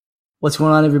What's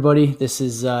going on, everybody? This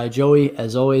is Joey,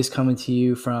 as always, coming to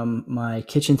you from my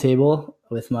kitchen table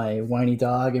with my whiny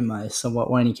dog and my somewhat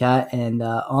whiny cat. And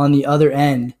on the other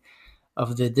end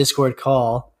of the Discord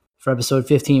call for episode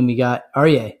 15, we got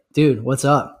Arye. Dude, what's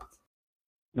up?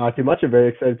 Not too much. I'm very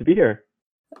excited to be here.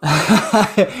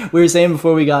 We were saying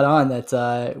before we got on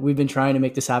that we've been trying to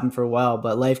make this happen for a while,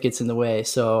 but life gets in the way.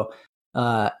 So,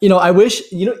 I wish,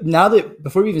 now that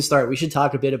before we even start, we should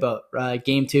talk a bit about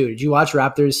game two. Did you watch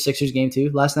Raptors Sixers game two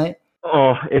last night?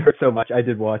 Oh, it hurt so much. I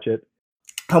did watch it.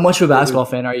 How much of a basketball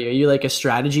fan are you? Are you like a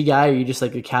strategy guy, or are you just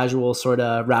like a casual sort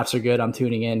of Raps are good, I'm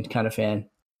tuning in kind of fan?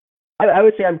 I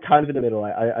would say I'm kind of in the middle.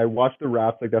 I watched the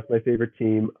Raps, like that's my favorite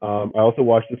team. I also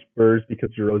watched the Spurs because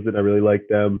DeRozan, I really like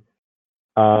them.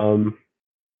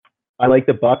 I like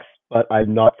the Bucks, but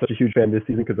I'm not such a huge fan this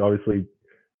season because obviously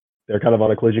they're kind of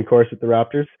on a collision course with the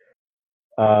Raptors.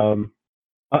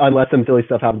 Unless some silly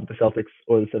stuff happens with the Celtics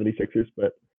or the 76ers,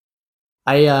 but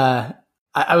I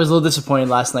was a little disappointed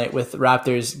last night with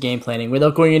Raptors game planning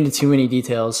without going into too many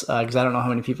details because I don't know how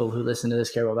many people who listen to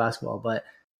this care about basketball, but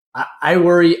I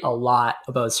worry a lot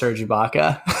about Serge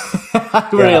Ibaka. I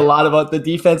worry a lot about the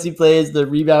defense he plays, the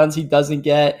rebounds he doesn't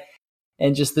get,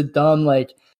 and just the dumb,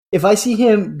 like, if I see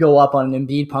him go up on an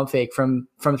Embiid pump fake from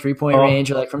 3-point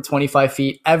range or like from 25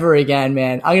 feet ever again,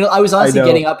 man, I was honestly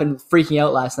getting up and freaking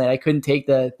out last night. I couldn't take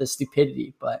the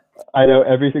stupidity, but I know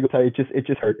every single time it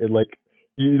just hurt. And like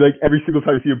every single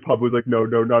time you see him pump was like, no,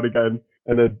 not again.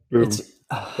 And then boom.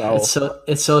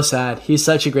 It's so sad. He's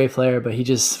such a great player, but he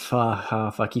just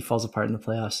he falls apart in the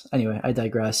playoffs. Anyway, I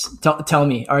digress. Tell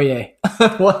me, Arye,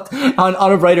 what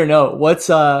on a brighter note, what's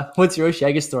your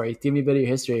Oshiega story? Give me a bit of your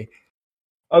history.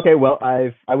 Okay, well,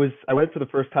 I went for the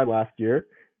first time last year.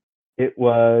 It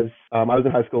was I was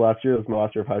in high school last year. It was my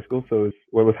last year of high school, so it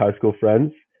went with high school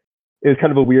friends. It was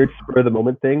kind of a weird spur of the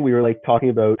moment thing. We were like talking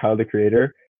about Tyler the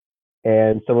Creator,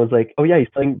 and someone's like, "Oh yeah, he's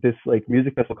playing this like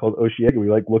music festival called Oshiega." We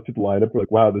like looked at the lineup. We're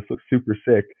like, "Wow, this looks super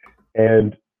sick,"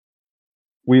 and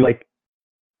we like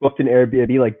booked an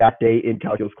Airbnb like that day in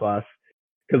calculus class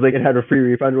because like it had a free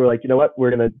refund. We're like, you know what, we're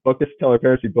gonna book this, tell our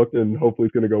parents we booked it, and hopefully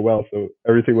it's gonna go well. So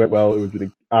everything went well. It was an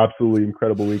absolutely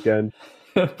incredible weekend.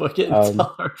 Book it and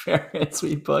tell our parents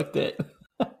we booked it.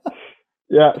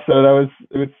 Yeah, so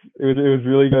it was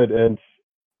really good, and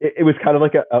it was kind of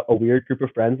like a weird group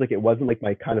of friends. Like it wasn't like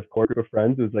my kind of core group of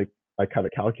friends. It was like my kind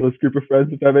of calculus group of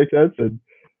friends, if that makes sense.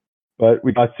 But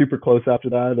we got super close after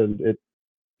that, and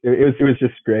it was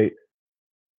just great.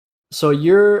 So are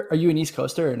you an East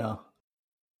Coaster or no?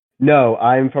 No,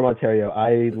 I'm from Ontario.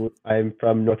 I'm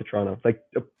from north of Toronto. It's like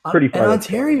pretty far. An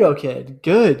Ontario kid.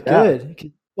 Good.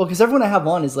 Well, because everyone I have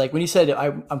on is like, when you said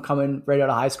I'm coming right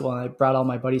out of high school and I brought all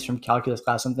my buddies from calculus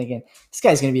class, I'm thinking this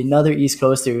guy's going to be another East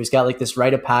Coaster who's got like this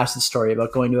rite of passage story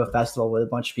about going to a festival with a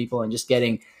bunch of people and just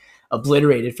getting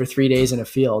obliterated for 3 days in a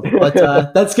field. But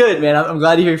that's good, man. I'm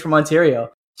glad to hear you're from Ontario.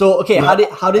 So, okay, how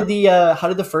did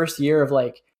the first year of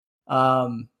like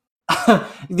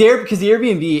because the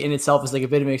Airbnb in itself is like a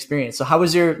bit of an experience. So how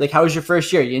was your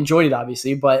first year? You enjoyed it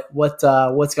obviously, but what's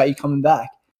got you coming back?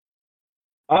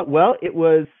 Well, it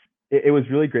was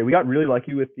really great. We got really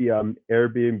lucky with the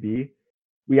Airbnb.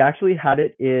 We actually had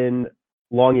it in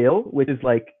Long Isle, which is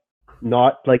like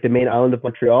not like the main island of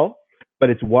Montreal, but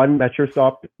it's one metro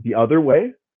stop the other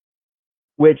way,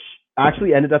 which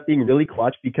actually ended up being really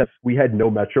clutch because we had no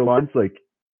metro lines like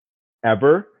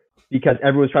ever, because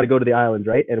everyone's trying to go to the island,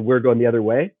 right? And we're going the other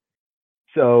way.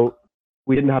 So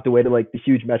we didn't have to wait in like the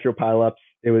huge metro pileups.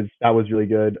 That was really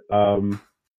good. Airbnb,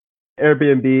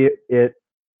 I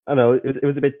don't know, it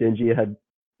was a bit dingy. It had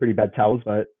pretty bad towels,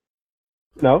 but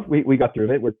no, we got through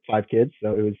it. We're 5 kids,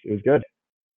 so it was good.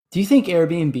 Do you think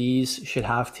Airbnbs should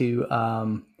have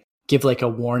to give like a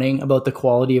warning about the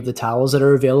quality of the towels that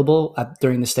are available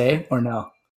during the stay, or no?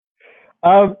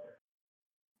 I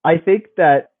think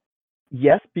that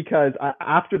yes, because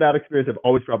after that experience, I've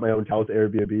always brought my own towels to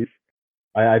Airbnbs.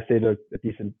 I've stayed a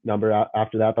decent number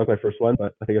after that. That was my first one,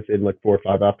 but I think I've stayed in like 4 or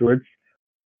 5 afterwards.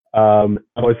 I've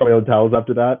always brought my own towels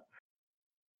after that.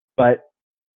 But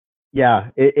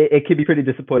yeah, it can be pretty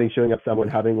disappointing showing up someone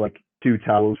having like 2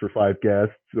 towels for 5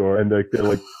 guests, and they're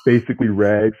like basically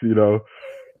rags, The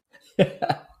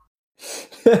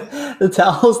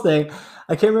towels thing,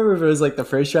 I can't remember if it was like the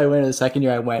first year I went or the second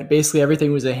year I went. Basically,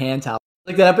 everything was a hand towel.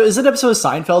 Like that, is it episode of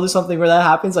Seinfeld or something where that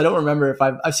happens? I don't remember if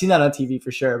I've seen that on TV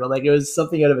for sure, but like it was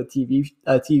something out of a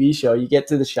TV show. You get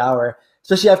to the shower,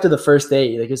 especially after the first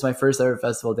day. Like it was my first ever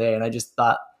festival day, and I just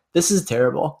thought, this is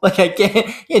terrible. Like I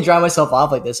can't dry myself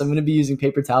off like this. I'm going to be using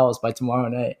paper towels by tomorrow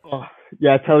night. Oh,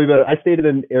 yeah, tell me about it. I stayed in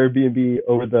an Airbnb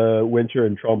over the winter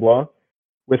in Tremblant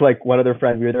with like one other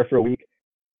friend. We were there for a week,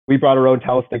 we brought our own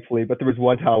towels, thankfully, but there was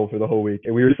one towel for the whole week,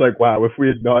 and we were just like, wow, if we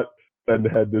had not been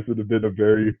ahead, this would have been a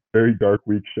very, very dark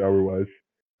week shower wise.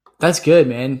 That's good,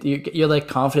 man. You're like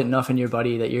confident enough in your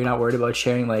buddy that you're not worried about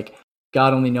sharing like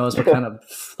God only knows what kind of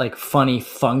like funny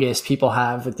fungus people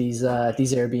have with these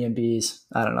Airbnbs.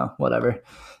 I don't know, whatever.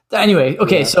 Anyway,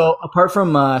 okay. Yeah. So apart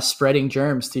from spreading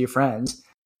germs to your friends,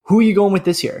 who are you going with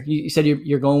this year? You said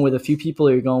you're going with a few people,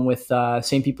 or you're going with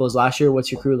same people as last year.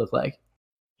 What's your crew look like?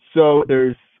 So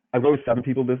I'm going with 7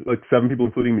 people like 7 people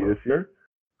including me this year.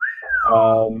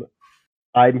 Um,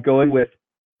 I'm going with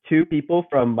 2 people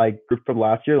from my group from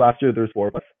last year. Last year there's 4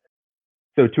 of us,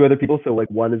 so 2 other people. So like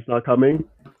one is not coming,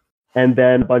 and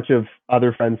then a bunch of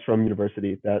other friends from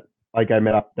university that like I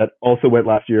met up that also went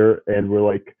last year, and we're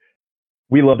like,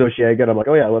 we loved Oshiega, and I'm like,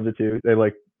 oh yeah, I loved it too. They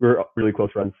like we're really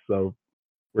close friends, so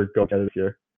we're going together this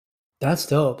year. That's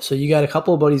dope. So you got a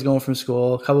couple of buddies going from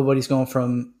school, a couple of buddies going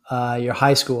from your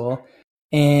high school,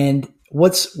 and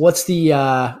what's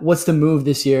the move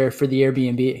this year for the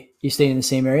Airbnb? You staying in the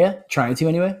same area? Trying to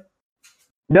anyway.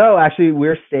 No, actually,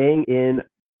 we're staying in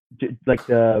like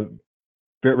the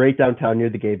right downtown near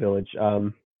the gay village.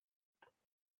 So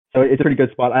it's a pretty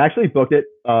good spot. I actually booked it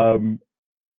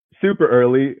super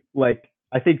early, like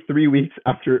I think 3 weeks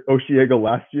after Oshiega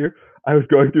last year. I was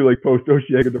going through like post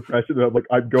Oshiega depression, and I'm like,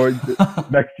 I'm going to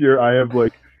next year. I have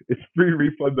like it's free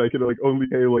refund. I can like only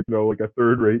pay like like a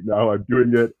third rate now. I'm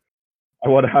doing it. I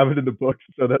want to have it in the books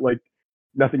so that like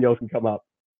nothing else can come up.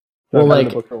 So Well, I've had it in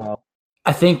like the book for a while.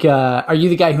 I think are you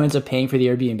the guy who ends up paying for the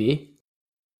Airbnb?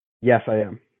 Yes, I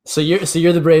am. So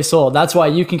you're the brave soul. That's why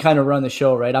you can kind of run the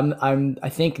show, right? I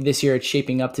think this year it's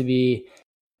shaping up to be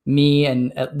me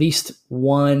and at least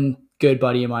one good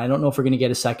buddy of mine. I don't know if we're gonna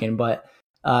get a second, but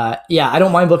yeah, I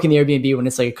don't mind booking the Airbnb when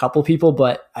it's like a couple people,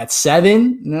 but at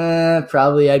 7,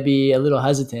 probably I'd be a little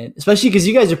hesitant, especially because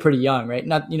you guys are pretty young, right?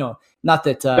 Not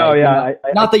that No, yeah,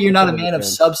 not that you're not a totally man of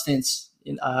understand. substance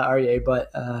in REA, but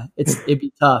it'd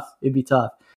be tough. It'd be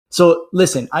tough. So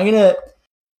listen, I'm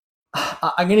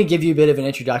gonna give you a bit of an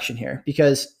introduction here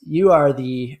because you are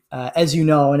the, as you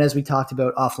know, and as we talked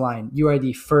about offline, you are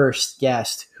the first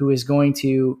guest who is going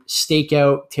to stake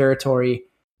out territory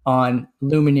on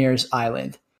Lumineers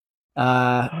Island.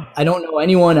 I don't know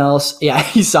anyone else. Yeah,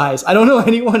 he sighs. I don't know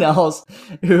anyone else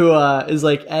who is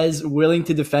like as willing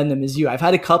to defend them as you. I've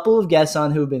had a couple of guests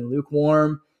on who have been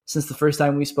lukewarm since the first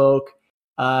time we spoke.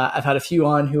 I've had a few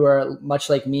on who are much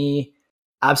like me,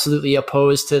 absolutely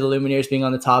opposed to the Lumineers being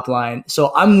on the top line.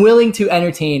 So I'm willing to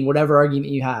entertain whatever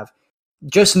argument you have.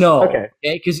 Just know, Okay.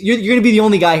 okay? Because you're going to be the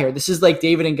only guy here. This is like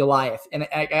David and Goliath, and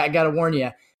I got to warn you,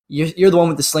 you're the one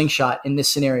with the slingshot in this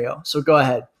scenario. So go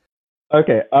ahead.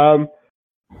 Okay. The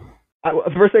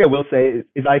first thing I will say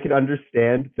is I can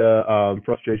understand the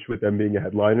frustration with them being a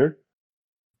headliner,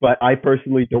 but I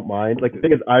personally don't mind. Like the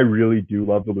thing is, I really do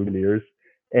love the Lumineers,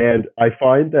 and I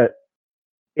find that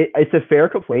it's a fair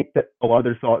complaint that a lot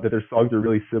of their songs are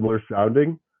really similar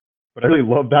sounding, but I really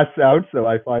love that sound. So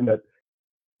I find that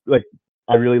like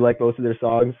I really like most of their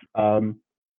songs.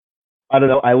 I don't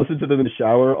know. I listen to them in the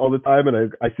shower all the time,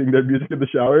 and I sing their music in the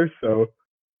shower. So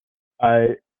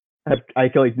I I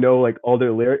can like know like all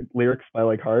their lyrics by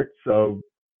like heart. So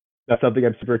that's something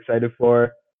I'm super excited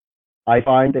for. I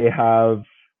find they have.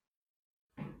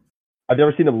 I've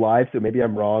never seen them live, so maybe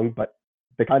I'm wrong, but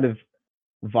the kind of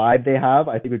vibe they have,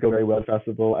 I think would go very well at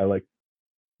festival. I like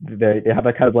they have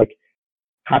that kind of like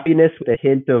happiness with a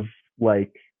hint of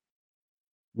like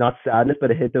not sadness,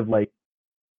 but a hint of like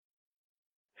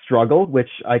struggle, which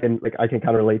I can kind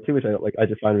of relate to, which I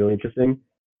just find really interesting.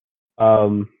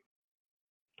 Um,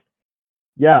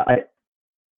 yeah,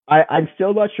 I'm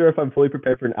still not sure if I'm fully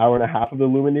prepared for an hour and a half of the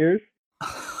Lumineers,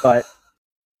 but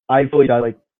I fully got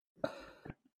like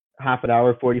half an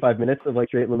hour, 45 minutes of like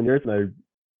straight Lumineers, and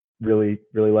I really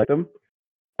really like them.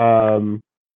 Um,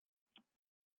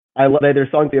 I love their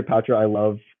song Cleopatra. I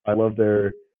love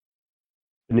their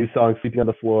new song Sleeping on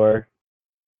the Floor.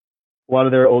 A lot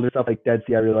of their older stuff like Dead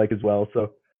Sea I really like as well.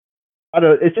 So I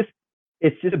don't know.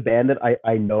 It's just a band that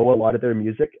I know a lot of their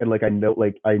music, and like I know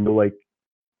like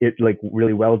it like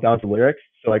really well down to lyrics.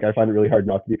 So like I find it really hard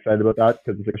not to be excited about that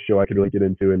because it's like a show I could really get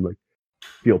into and like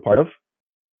feel part of.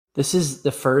 This is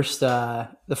the first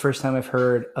time I've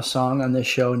heard a song on this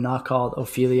show not called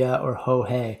Ophelia or Ho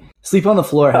Hey. Sleep on the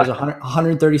Floor has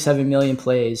 137 million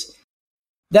plays.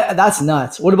 That's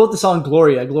nuts. What about the song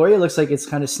Gloria? Gloria looks like it's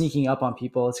kind of sneaking up on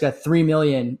people. It's got 3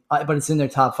 million, but it's in their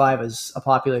top 5 as a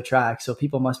popular track. So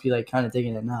people must be like kind of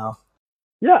digging it now.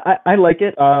 Yeah, I like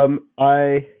it.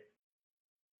 I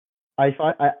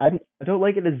find I don't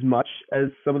like it as much as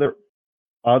some of their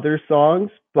other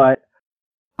songs, but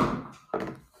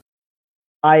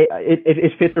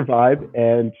it fits her vibe,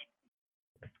 and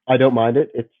I don't mind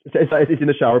it. It's in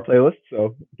the shower playlist,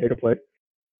 so can't complain.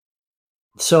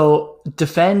 So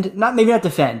maybe not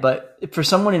defend, but for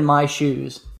someone in my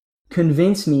shoes,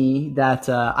 convince me that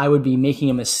I would be making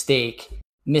a mistake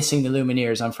missing the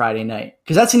Lumineers on Friday night,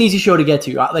 because that's an easy show to get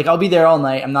to. Like, I'll be there all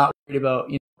night. I'm not worried about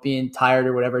being tired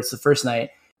or whatever. It's the first night,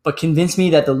 but convince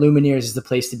me that the Lumineers is the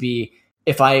place to be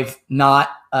if I've not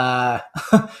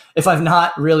if I've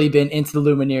not really been into the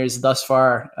Lumineers thus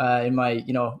far in my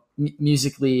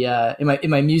musically in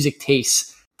my music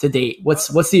tastes to date.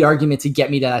 What's the argument to get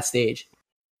me to that stage?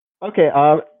 Okay,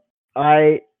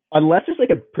 unless there's like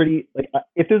a pretty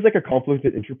if there's like a conflict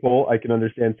at Interpol, I can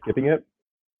understand skipping it.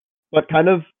 But kind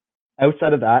of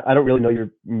outside of that, I don't really know your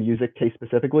music taste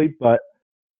specifically, but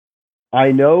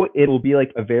I know it'll be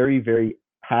like a very, very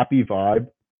happy vibe.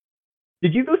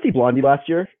 Did you go see Blondie last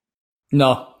year?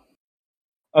 No.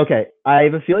 Okay, I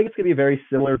have a feeling it's gonna be a very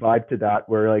similar vibe to that,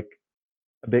 where like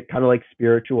a bit kind of like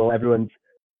spiritual. Everyone's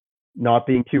not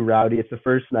being too rowdy. It's the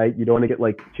first night. You don't want to get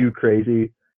like too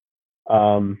crazy.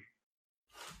 The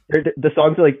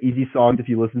songs are like easy songs. If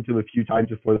you listen to them a few times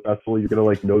before the festival, you're gonna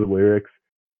like know the lyrics.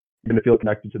 You're gonna feel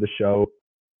connected to the show.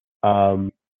 I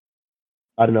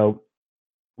don't know.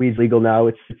 Weed's legal now.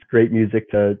 It's great music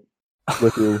to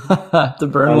listen to. The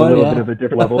Burn on one, a little yeah. bit of a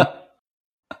different level.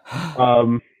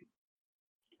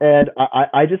 And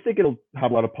I just think it'll have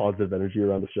a lot of positive energy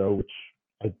around the show, which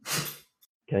I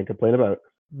can't complain about.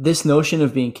 This notion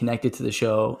of being connected to the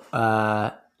show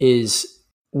is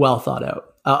well thought out.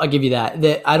 I'll give you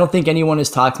that. I don't think anyone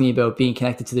has talked to me about being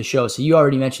connected to the show. So you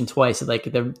already mentioned twice that like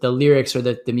the lyrics or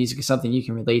the music is something you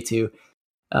can relate to,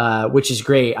 which is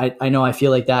great. I know I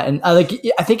feel like that. And I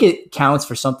think it counts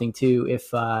for something too.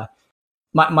 If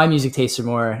my music tastes are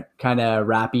more kind of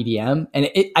rap EDM. And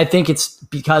I think it's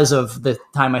because of the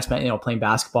time I spent, playing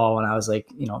basketball when I was like,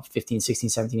 15, 16,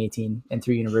 17, 18 and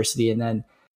through university. And then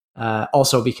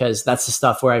also because that's the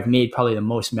stuff where I've made probably the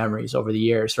most memories over the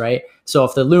years, right? So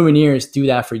if the Lumineers do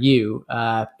that for you,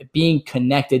 being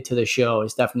connected to the show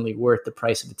is definitely worth the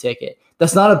price of the ticket.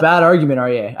 That's not a bad argument,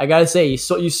 Aryeh. I gotta say,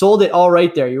 you sold it all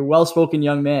right there. You're a well-spoken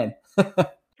young man.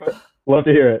 Love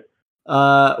to hear it.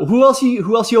 Who else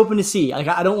you open to see? Like,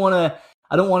 I don't want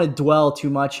to dwell too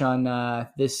much on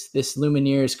this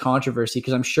Lumineers controversy,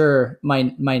 because I'm sure my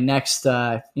next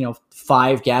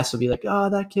 5 guests will be like, oh,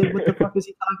 that kid, what the fuck is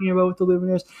he talking about with the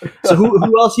Lumineers? So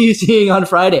who else are you seeing on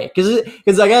Friday?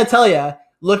 Because I gotta tell you,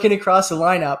 looking across the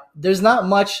lineup, there's not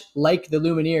much like the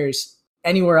Lumineers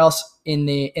anywhere else in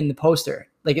the poster.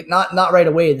 Like, not right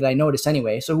away that I noticed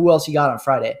anyway. So who else you got on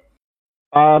Friday?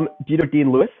 Do you know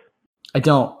Dean Lewis? I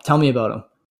don't. Tell me about him.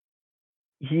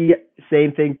 He,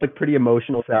 same thing, like pretty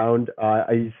emotional sound.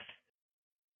 I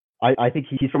think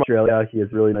he's from Australia. He has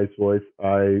a really nice voice.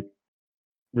 I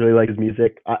really like his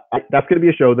music. That's going to be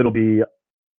a show that'll be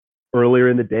earlier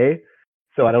in the day,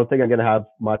 so I don't think I'm going to have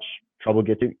much trouble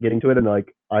getting to it. And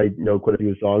like, I know quite a few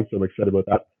of his songs, so I'm excited about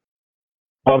that.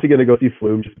 I'm also going to go see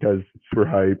Flume just because it's super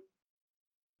hype.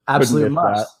 Absolute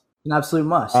must. An absolute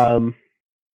must.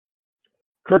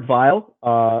 Kurt Vile,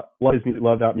 love his music,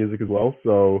 love that music as well.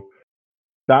 So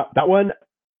that one,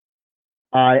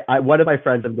 one of my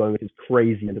friends I'm going with is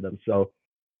crazy into them. So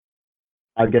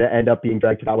I'm gonna end up being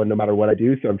dragged to that one no matter what I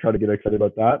do. So I'm trying to get excited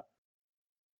about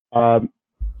that.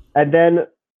 And then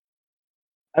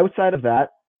outside of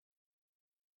that,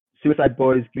 Suicide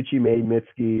Boys, Gucci Mane,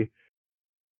 Mitski,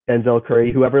 Denzel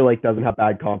Curry, whoever like doesn't have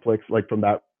bad conflicts like from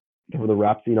the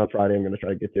rap scene on Friday, I'm gonna try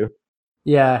to get to.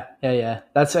 Yeah.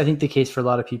 That's, I think, the case for a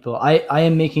lot of people. I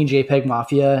am making JPEG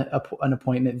Mafia an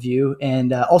appointment view,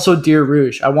 and also Dear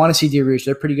Rouge. I want to see Dear Rouge.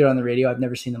 They're pretty good on the radio. I've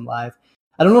never seen them live.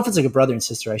 I don't know if it's like a brother and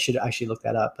sister. I should actually look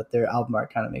that up, but their album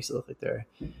art kind of makes it look like they're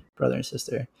brother and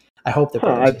sister. I hope they're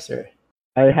brother and sister.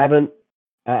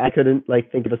 I couldn't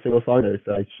like think of a single song there,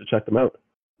 so I should check them out.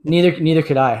 Neither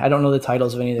could I. I don't know the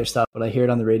titles of any of their stuff, but I hear it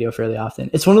on the radio fairly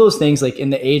often. It's one of those things, like in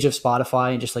the age of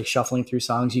Spotify and just like shuffling through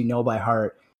songs by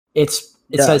heart. It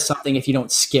says something if you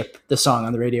don't skip the song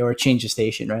on the radio or change the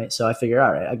station, right? So I figure,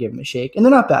 all right, I'll give them a shake. And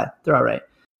they're not bad. They're all right.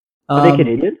 Are they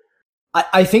Canadian?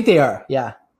 I think they are,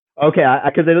 yeah. Okay,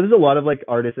 because I know there's a lot of like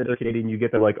artists that are Canadian. You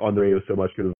get them like on the radio so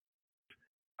much because of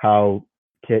how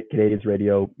Canadians'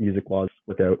 radio music laws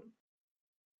work out.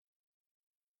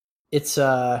 It's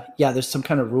there's some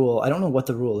kind of rule. I don't know what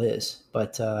the rule is,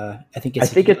 but I think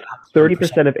it's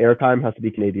 30% of airtime has to be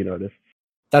Canadian artists.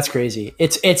 That's crazy.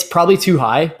 It's probably too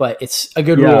high, but it's a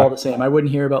good rule all the same. I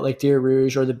wouldn't hear about like Dear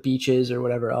Rouge or the Beaches or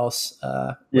whatever else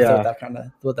without that kind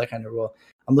of rule.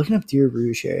 I'm looking up Dear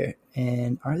Rouge here,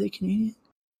 and are they Canadian?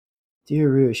 Dear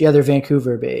Rouge, yeah, they're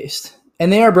Vancouver based,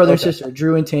 And they are brother and Okay. sister,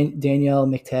 Drew and Danielle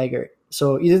McTaggart.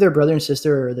 So either they're brother and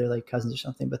sister or they're like cousins or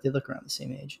something, but they look around the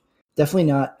same age. Definitely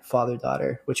not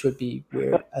father-daughter, which would be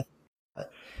weird.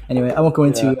 But anyway, I won't go Yeah.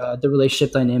 into the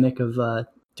relationship dynamic of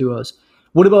duos.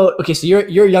 What about, okay, so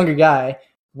you're a younger guy.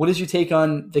 What is your take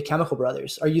on the Chemical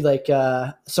Brothers? Are you like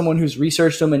someone who's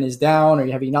researched them and is down, or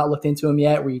have you not looked into them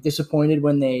yet? Were you disappointed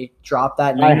when they dropped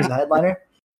that name as a headliner?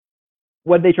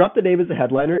 When they dropped the name as a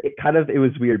headliner, it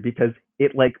was weird because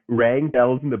it like rang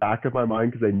bells in the back of my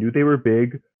mind because I knew they were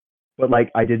big, but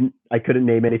like I couldn't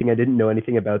name anything. I didn't know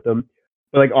anything about them.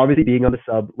 But like obviously being on the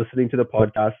sub, listening to the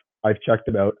podcast, I've checked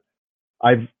them out.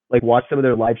 I've like watched some of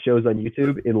their live shows on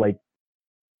YouTube in like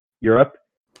Europe,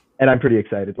 and I'm pretty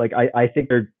excited. Like I think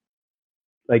they're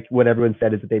like what everyone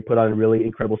said is that they put on a really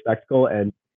incredible spectacle,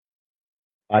 and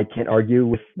I can't argue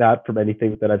with that from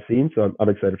anything that I've seen. So I'm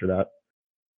excited for that.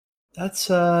 That's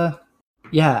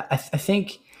yeah. I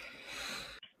think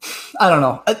I don't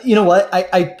know. You know what?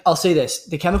 I'll say this: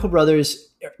 the Chemical Brothers,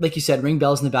 like you said, ring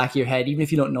bells in the back of your head. Even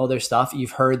if you don't know their stuff,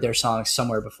 you've heard their songs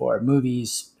somewhere before,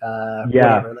 movies,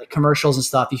 whatever, like commercials and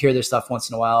stuff. You hear their stuff once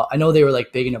in a while. I know they were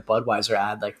like big in a Budweiser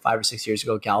ad like 5 or 6 years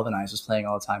ago. Galvanize was playing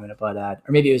all the time in a Bud ad,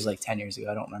 or maybe it was like 10 years ago.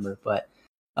 I don't remember, but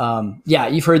yeah,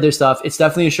 you've heard their stuff. It's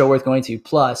definitely a show worth going to.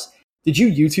 Plus, did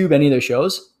you YouTube any of their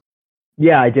shows?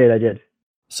 Yeah, I did.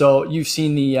 So you've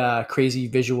seen the crazy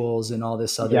visuals and all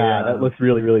this other. Yeah, that looks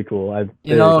really, really cool.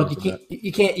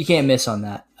 You can't miss on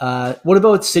that. What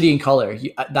about City and Color?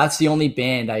 That's the only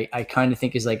band I kind of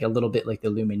think is like a little bit like the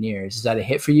Lumineers. Is that a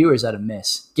hit for you or is that a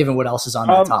miss? Given what else is on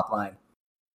that top line.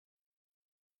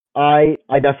 I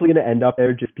definitely gonna end up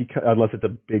there just because unless it's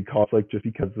a big conflict, just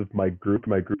because of my group.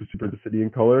 My group is super into City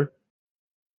and Color.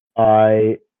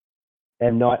 I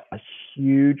am not a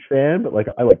huge fan, but like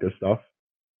I like their stuff.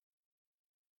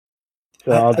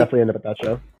 So I'll definitely end up at that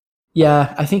show.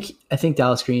 Yeah, I think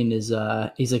Dallas Green is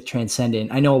he's like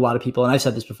transcendent. I know a lot of people, and I've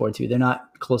said this before too. They're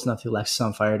not close enough to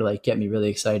Alexisonfire to like get me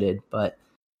really excited, but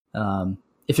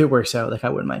if it works out, like I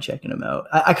wouldn't mind checking them out.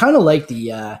 I kind of like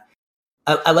the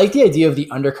I like the idea of the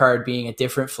undercard being a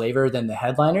different flavor than the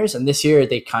headliners, and this year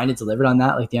they kind of delivered on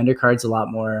that. Like the undercard's a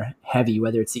lot more heavy,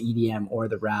 whether it's the EDM or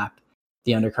the rap.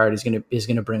 The undercard is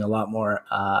gonna bring a lot more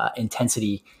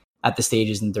intensity at the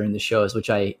stages and during the shows,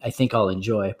 which I think I'll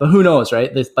enjoy. But who knows,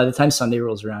 right? By the time Sunday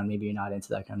rolls around, maybe you're not into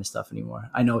that kind of stuff anymore.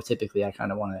 I know typically I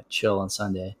kind of want to chill on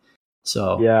Sunday.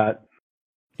 So yeah,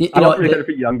 I'm also excited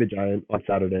for Young the Giant on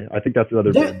Saturday. I think that's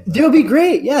another. They'll be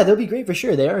great. Yeah, they'll be great for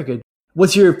sure. They are good.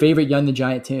 What's your favorite Young the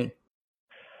Giant tune?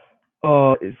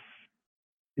 Oh, is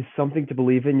Something to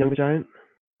Believe in Young the Giant?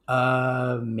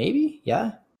 Maybe.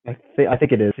 Yeah. I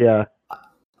think it is. Yeah.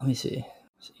 Let me see.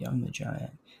 Young the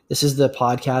Giant. This is the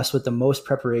podcast with the most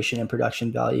preparation and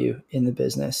production value in the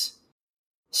business.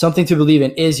 Something to Believe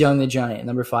in is Young the Giant,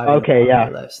 number 5. Okay, yeah.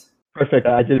 On my list. Perfect.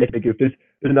 I did make a goof. There's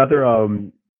another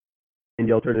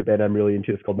indie alternative band I'm really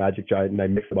into. It's called Magic Giant, and I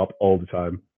mix them up all the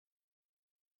time.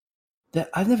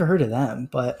 I've never heard of them,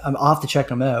 but I'll have to check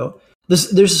them out.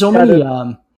 There's so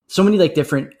many like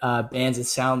different bands that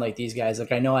sound like these guys.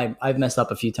 Like I know I've messed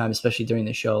up a few times, especially during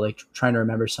the show, like trying to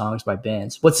remember songs by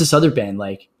bands. What's this other band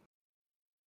like?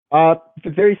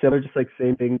 It's very similar, just like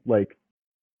same thing, like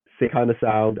same kind of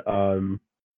sound.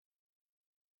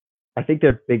 I think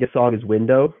their biggest song is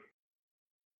Window.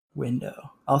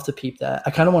 I'll have to peep that.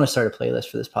 I kind of want to start a playlist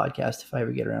for this podcast. If I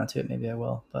ever get around to it, maybe I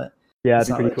will. But yeah, it's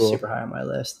not pretty cool. Super high on my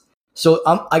list. So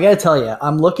I gotta tell you,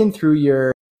 I'm looking through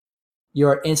your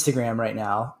Instagram right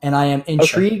now, and I am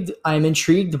intrigued. Okay. I am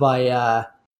intrigued by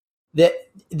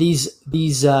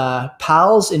these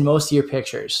pals in most of your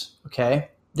pictures. Okay,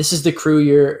 this is the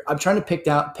crew I'm trying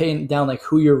to pin down like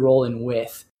who you're rolling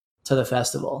with to the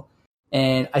festival.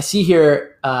 And I see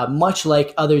here, much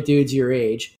like other dudes your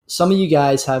age, some of you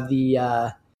guys have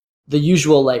the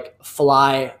usual like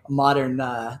fly modern,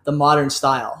 the modern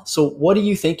style. So what are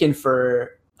you thinking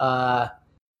for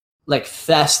like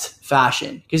fest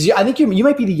fashion? Because I think you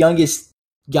might be the youngest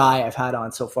guy I've had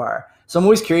on so far. So I'm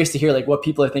always curious to hear like what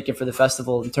people are thinking for the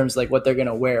festival in terms of like what they're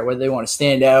gonna wear, whether they want to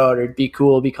stand out or be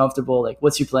cool, be comfortable. Like,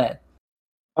 what's your plan?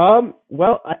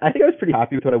 Well, I think I was pretty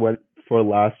happy with what I went for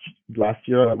last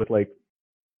year with like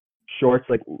shorts,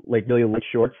 like really light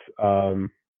shorts, and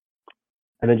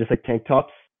then just like tank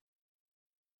tops.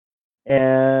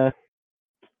 And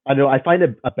I don't know, I find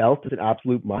a belt is an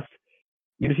absolute must.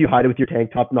 Even if you hide it with your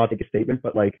tank top, not take a statement,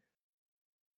 but like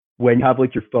when you have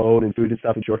like your phone and food and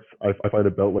stuff in shorts, I find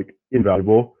a belt like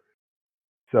invaluable.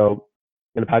 So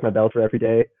I'm gonna pack my belt for every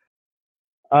day.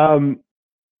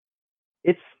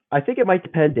 I think it might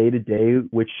depend day to day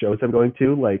which shows I'm going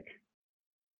to. Like,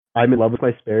 I'm in love with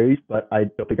my Sperry's, but I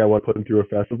don't think I want to put them through a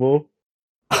festival.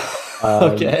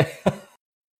 Um, Okay.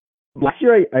 Last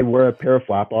year I wore a pair of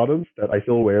flat bottoms that I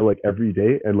still wear like every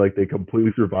day, and like they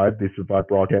completely survived. They survived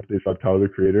broadcast. They survived Tyler the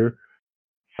Creator.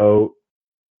 So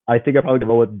I think I probably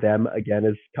gonna roll with them again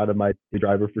as kind of my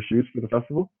driver for shoes for the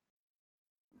festival.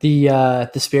 The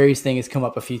Sperry's thing has come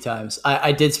up a few times.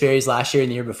 I did Sperry's last year and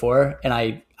the year before, and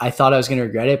I thought I was going to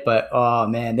regret it, but oh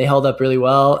man, they held up really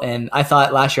well. And I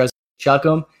thought last year I was going to chuck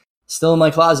them. Still in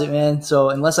my closet, man. So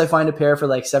unless I find a pair for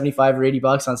like 75 or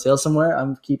 $80 on sale somewhere,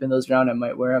 I'm keeping those around. I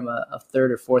might wear them a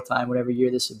third or fourth time, whatever year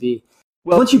this would be.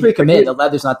 Well, Once you break them in, the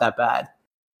leather's not that bad.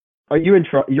 Are you in?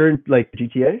 You're in like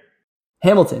GTA?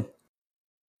 Hamilton.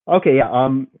 Okay, yeah.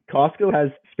 Costco has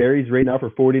Sperry's right now for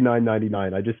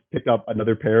 $49.99. I just picked up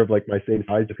another pair of like my same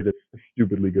size because it's a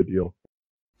stupidly good deal.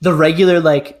 The regular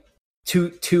like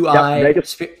two eye.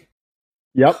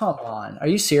 Yep. Come on, are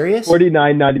you serious?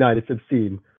 $49.99. It's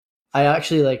obscene. I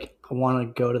actually like want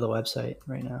to go to the website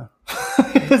right now.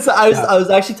 I was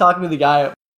actually talking to the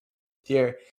guy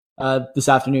here this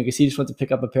afternoon because he just went to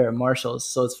pick up a pair of Marshalls.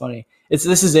 So it's funny. This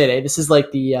is it. Eh? This is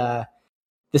like the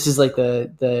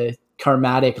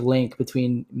karmatic link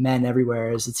between men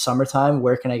everywhere. Is it's summertime?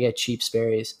 Where can I get cheap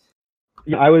Sperry's?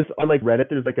 Yeah, I was on like Reddit.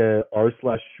 There's like a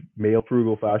r/male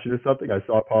frugal fashion or something. I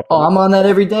saw it pop up. Oh, I'm on that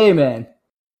every day, man.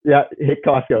 Yeah, hit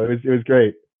Costco. It was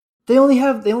great. They only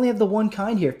have the one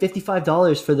kind here.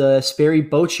 $55 for the Sperry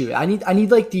boat shoe. I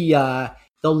need like the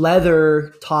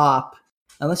leather top.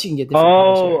 Unless you can get different.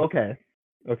 Oh, okay.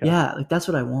 Yeah, like that's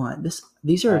what I want.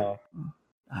 These are.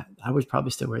 I would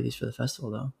probably still wear these for the festival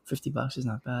though. $50 is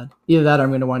not bad. Either that or I'm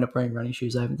going to wind up wearing running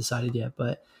shoes. I haven't decided yet,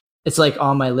 but it's like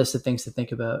on my list of things to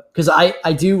think about. Because I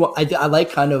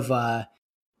like kind of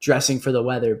dressing for the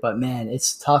weather, but man,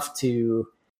 it's tough to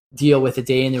deal with a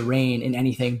day in the rain in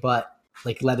anything but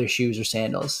like leather shoes or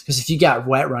sandals. Because if you got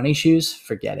wet running shoes,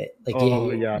 forget it. Like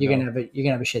you're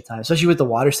gonna have a shit time, especially with the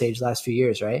water stage the last few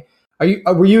years, right?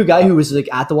 Were you a guy who was like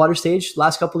at the water stage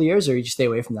last couple of years, or you just stay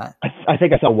away from that? I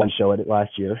think I saw one show at it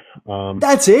last year.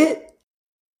 That's it.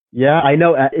 Yeah, I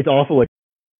know. It's awful. Like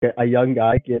a young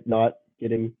guy not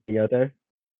getting out there.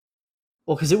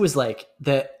 Well, because it was like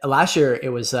the last year, it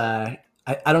was.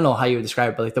 I don't know how you would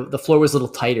describe it, but like the floor was a little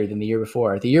tighter than the year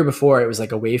before. The year before, it was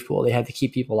like a wave pool. They had to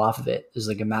keep people off of it. There's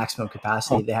like a maximum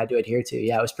capacity they had to adhere to.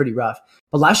 Yeah, it was pretty rough.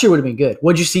 But last year would have been good.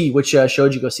 What'd you see? Which show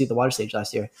did you go see at the water stage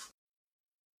last year?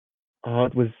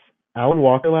 It was Alan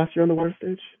Walker last year on the water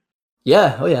stage.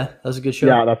 Yeah. Oh, yeah. That was a good show.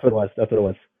 Yeah, that's what it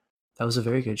was. That was a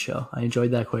very good show. I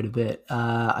enjoyed that quite a bit.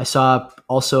 I saw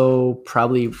also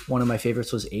probably one of my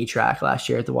favorites was A-Track last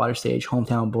year at the water stage,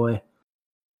 Hometown Boy.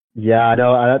 Yeah, I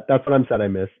know. That's what I'm sad I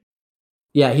missed.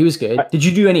 Yeah, he was good. Did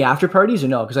you do any after parties or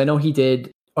no? Because I know he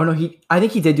did. Oh no, I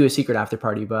think he did do a secret after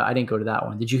party, but I didn't go to that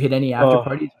one. Did you hit any after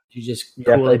parties? Did you just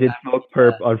I did smoke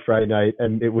perp on Friday night,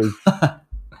 and it was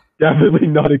definitely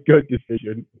not a good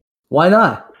decision. Why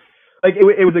not? Like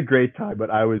it was a great time, but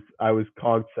I was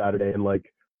conked Saturday, and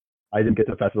like I didn't get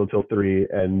to the festival until 3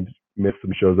 and missed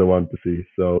some shows I wanted to see.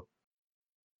 So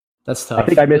that's tough. I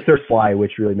think I missed Sir Sly,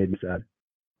 which really made me sad.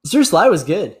 Sir Sly was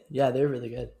good. Yeah, they were really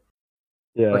good.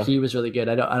 Yeah, or he was really good.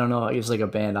 I don't know. He was like a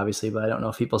band, obviously, but I don't know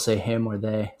if people say him or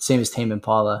they. Same as Tame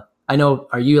Impala. I know.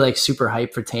 Are you like super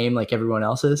hyped for Tame like everyone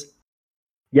else is?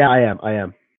 Yeah, I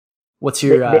am. What's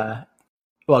your?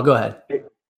 Well, go ahead.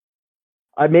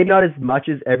 Maybe not as much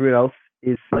as everyone else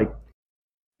is like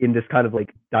in this kind of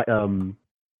like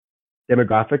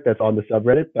demographic that's on the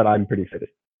subreddit, but I'm pretty excited.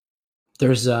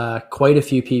 There's quite a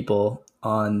few people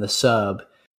on the sub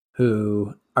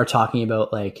who are talking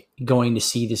about like going to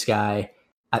see this guy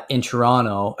in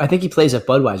Toronto. I think he plays at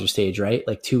Budweiser stage, right?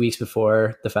 Like 2 weeks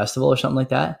before the festival or something like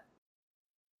that.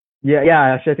 Yeah.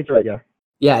 Actually, I think you're right. Yeah.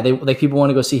 Yeah, they like people want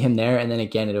to go see him there, and then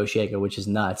again at Osheaka, which is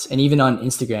nuts. And even on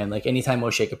Instagram, like anytime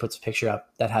Osheaka puts a picture up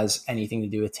that has anything to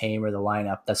do with Tame or the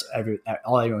lineup, that's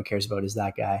all everyone cares about is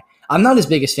that guy. I'm not his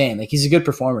biggest fan. Like he's a good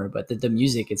performer, but the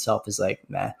music itself is like,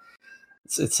 meh.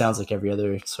 It sounds like every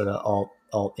other sort of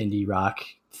alt indie rock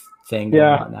thing going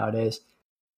on nowadays.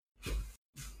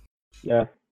 Yeah,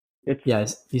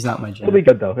 he's not my jam. It'll be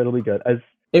good though. It'll be good.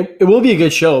 It will be a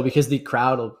good show because the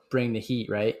crowd will bring the heat,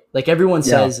 right? Like everyone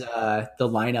says, the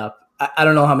lineup. I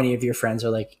don't know how many of your friends are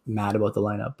like mad about the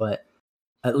lineup, but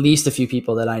at least a few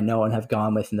people that I know and have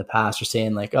gone with in the past are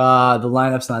saying like, the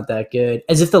lineup's not that good,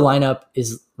 as if the lineup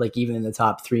is like even in the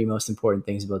top 3 most important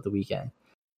things about the weekend.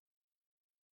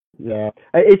 Yeah,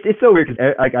 it's so weird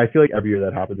because I feel like every year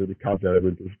that happens, it comes out,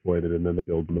 everyone's disappointed, and then they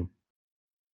build them.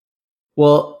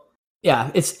 Well,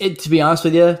 Yeah, to be honest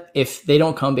with you, if they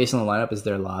don't come based on the lineup, it's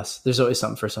their loss. There's always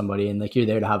something for somebody, and like you're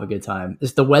there to have a good time.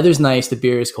 If the weather's nice, the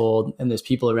beer is cold, and there's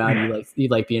people around you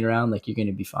like being around, like you're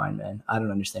gonna be fine, man. I don't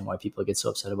understand why people get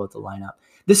so upset about the lineup.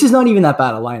 This is not even that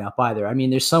bad a lineup either. I mean,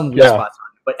 there's some weak Yeah, spots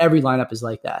on it, but every lineup is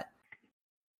like that.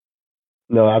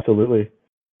 no, absolutely.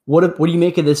 What do you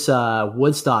make of this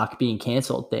Woodstock being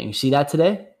canceled thing? See that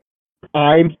today?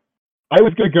 I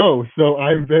was gonna go, so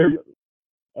I'm very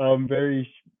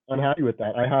unhappy with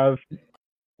that. I have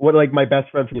like my best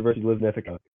friend from university lives in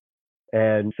Ithaca,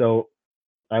 and so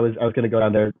I was gonna go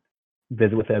down there,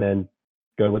 visit with him, and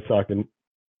go to Woodstock, and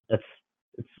that's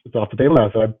it's off the table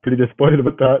now. So I'm pretty disappointed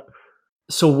about that.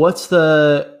 So what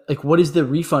is the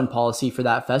refund policy for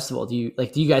that festival? Do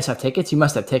you guys have tickets? You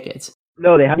must have tickets.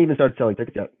 No, they haven't even started selling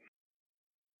tickets yet.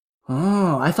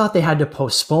 Oh, I thought they had to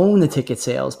postpone the ticket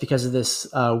sales because of this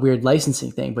weird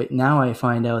licensing thing, but now I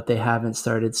find out they haven't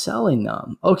started selling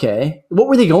them. Okay, what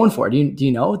were they going for? Do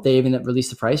you know? They even released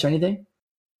the price or anything?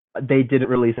 They didn't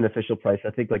release an official price.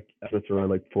 I think like it's around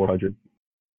like 400.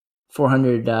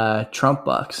 400 Trump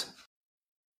bucks.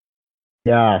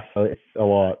 Yeah, so it's a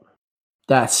lot.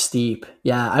 That's steep.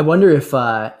 Yeah, I wonder if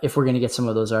we're gonna get some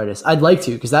of those artists. I'd like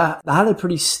to because that had a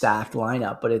pretty stacked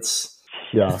lineup, but it's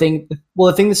the Yeah, thing. Well,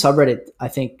 the thing the subreddit, I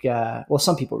think. Well,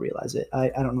 some people realize it. I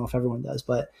don't know if everyone does,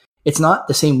 but it's not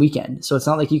the same weekend, so it's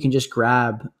not like you can just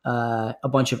grab a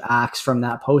bunch of acts from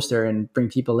that poster and bring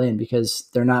people in because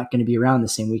they're not going to be around the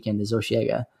same weekend as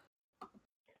Oshiega.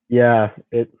 yeah.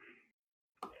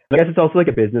 I guess it's also like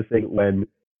a business thing.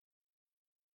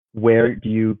 Where do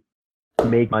you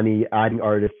make money adding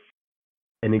artists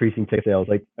and increasing ticket sales?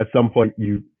 Like at some point,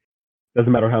 you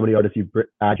doesn't matter how many artists you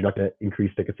add, you're not going to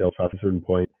increase ticket sales past a certain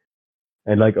point.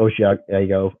 And like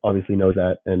Oshiego obviously knows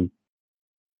that, and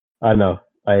I don't know.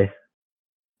 I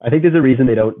think there's a reason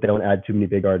they don't add too many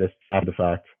big artists after the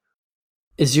fact.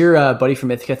 Is your buddy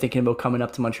from Ithaca thinking about coming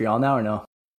up to Montreal now or no?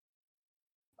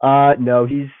 No,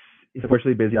 he's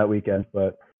unfortunately busy that weekend,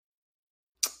 but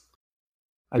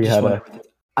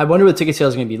I wonder what ticket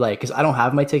sales is going to be like because I don't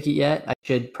have my ticket yet. I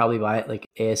should probably buy it like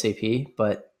ASAP,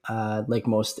 but like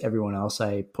most everyone else,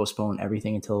 I postpone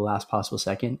everything until the last possible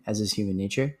second, as is human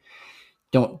nature.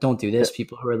 Don't do this.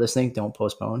 People who are listening, don't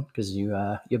postpone because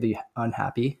you'll be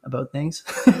unhappy about things.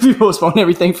 If you postpone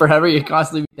everything forever, you're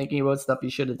constantly thinking about stuff you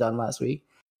should have done last week.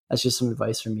 That's just some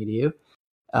advice from me to you.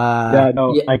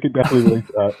 I could definitely relate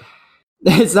to that.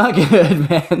 It's not good,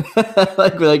 man.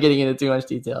 Like without getting into too much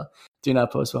detail, do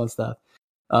not postpone stuff.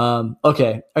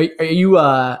 Okay, are you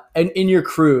in your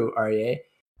crew, are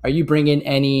you bringing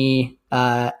any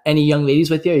young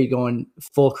ladies with you? Or are you going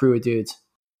full crew of dudes?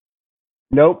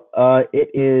 Nope. It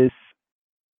is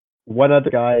one other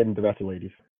guy and the rest are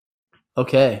ladies.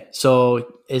 Okay,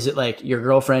 so is it like your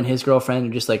girlfriend, his girlfriend,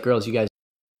 or just like girls? You guys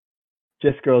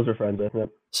just girls we're friends with. Yep.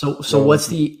 So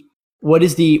what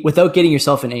is the without getting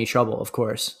yourself in any trouble, of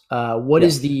course? What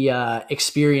is the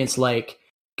experience like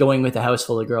going with a house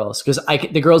full of girls? Because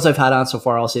the girls I've had on so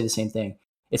far all say the same thing.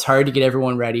 It's hard to get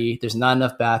everyone ready. There's not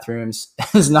enough bathrooms.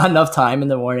 There's not enough time in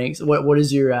the mornings. What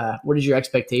is your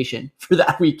expectation for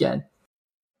that weekend?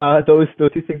 Those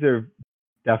two things are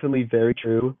definitely very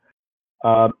true.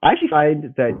 I actually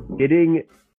find that getting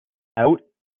out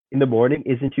in the morning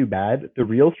isn't too bad. The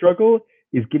real struggle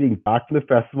is getting back from the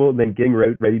festival and then getting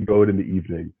ready to go out in the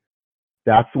evening.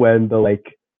 That's when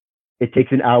it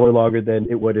takes an hour longer than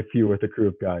it would if you were with a crew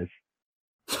of guys.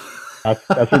 That's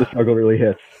where the struggle really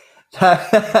hits.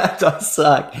 That does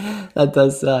suck. That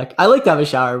does suck. I like to have a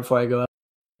shower before I go out,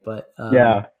 but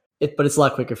yeah. But it's a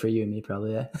lot quicker for you and me,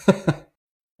 probably. Yeah.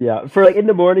 Yeah, for in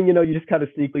the morning, you just kind of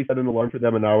sneakily set an alarm for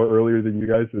them an hour earlier than you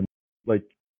guys, and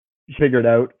you figure it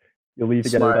out. You'll leave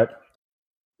together.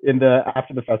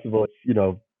 After the festival, it's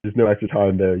there's no extra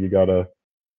time there. You gotta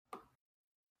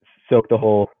soak the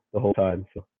whole time.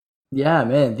 So. Yeah,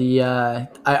 man.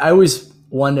 I always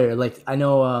wonder. Like, I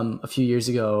know a few years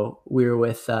ago we were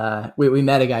with we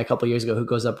met a guy a couple years ago who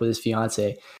goes up with his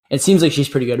fiance. It seems like she's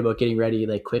pretty good about getting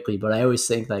ready quickly, but I always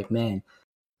think man.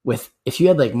 If you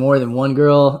had more than one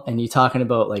girl and you're talking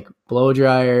about blow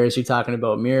dryers, you're talking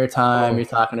about mirror time, you're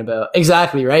talking about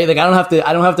exactly right. I don't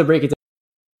have to break it down.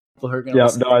 People who are gonna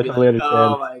I totally understand.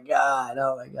 Oh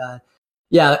my god.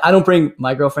 Yeah, I don't bring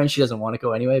my girlfriend. She doesn't want to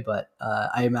go anyway, but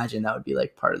I imagine that would be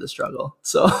part of the struggle.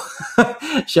 So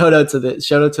shout out to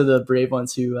the brave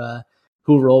ones who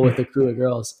roll with the crew of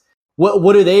girls.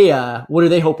 What are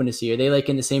they hoping to see? Are they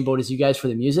in the same boat as you guys for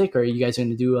the music, or are you guys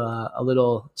going to do a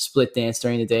little split dance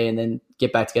during the day and then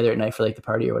get back together at night for the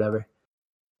party or whatever?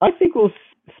 I think we'll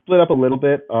split up a little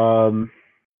bit. A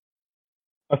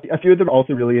few of them are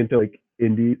also really into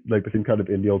indie, like the same kind of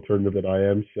indie alternative that I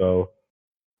am. So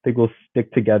I think we'll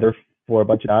stick together for a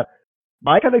bunch of that.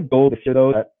 My kind of goal this year,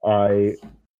 though, that I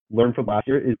learned from last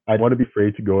year is I want to be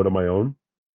afraid to go out on my own.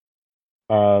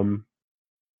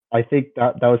 I think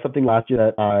that was something last year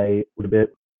that I was a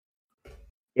bit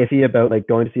iffy about, like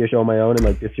going to see a show on my own. And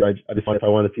like this year, I decided if I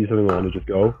want to see something, I want to just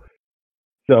go.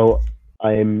 So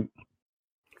I don't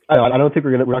think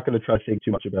we're not gonna try to think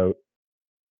too much about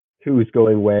who's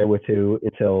going where with who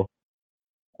until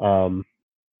the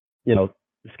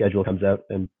schedule comes out,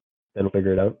 and then we'll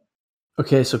figure it out.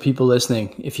 Okay, so people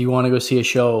listening, if you want to go see a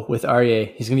show with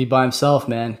Aryeh, he's gonna be by himself,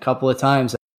 man, a couple of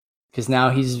times, because now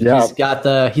he's got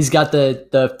the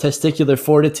testicular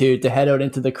fortitude to head out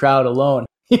into the crowd alone.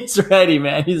 He's ready,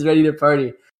 man. He's ready to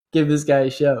party. Give this guy a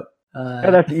show.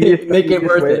 That's the easiest, make it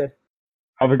worth it.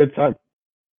 Have a good time,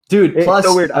 dude. It's plus,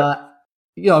 so weird.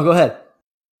 Go ahead.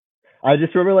 I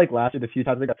just remember like last year, the few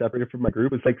times I got separated from my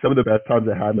group, it's like some of the best times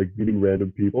I had, like meeting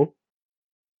random people.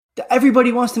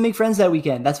 Everybody wants to make friends that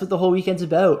weekend. That's what the whole weekend's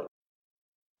about.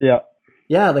 Yeah.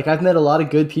 Yeah, like I've met a lot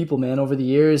of good people, man, over the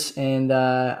years, and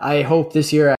I hope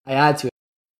this year I add to it.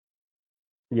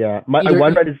 Yeah, my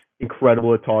one friend is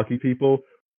incredible at talking to people.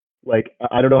 Like,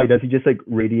 I don't know how he does. He just like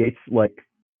radiates, like,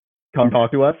 come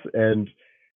talk to us, and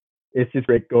it's just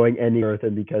great going anywhere with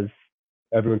him because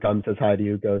everyone comes, says hi to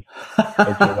you, goes.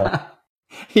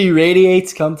 He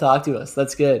radiates, come talk to us.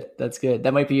 That's good. That's good.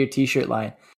 That might be your t-shirt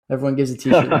line. Everyone gives a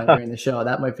t-shirt line during the show.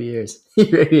 That might be yours. He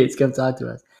radiates, come talk to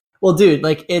us. Well, dude,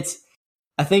 like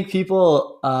I think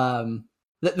people,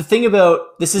 the thing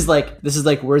about, this is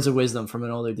like words of wisdom from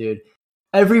an older dude.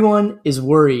 Everyone is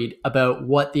worried about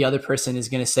what the other person is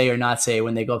going to say or not say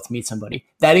when they go up to meet somebody.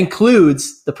 That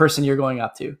includes the person you're going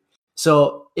up to.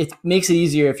 So it makes it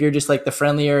easier if you're just like the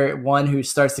friendlier one who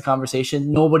starts the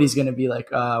conversation. Nobody's going to be like,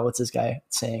 what's this guy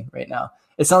saying right now?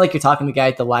 It's not like you're talking to a guy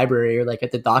at the library or like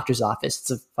at the doctor's office.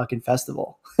 It's a fucking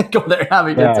festival. Go there and have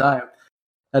a good time.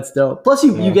 That's dope. Plus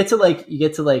you get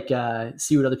to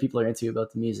see what other people are into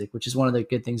about the music, which is one of the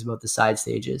good things about the side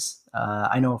stages.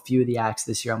 I know a few of the acts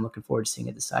this year I'm looking forward to seeing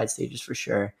at the side stages for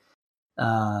sure.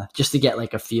 Just to get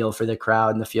like a feel for the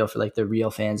crowd and the feel for like the real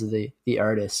fans of the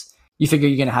artists. You figure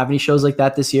you're going to have any shows like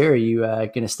that this year, or are you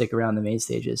going to stick around the main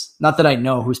stages? Not that I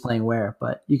know who's playing where,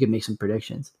 but you could make some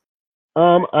predictions.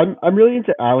 I'm really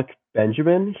into Alec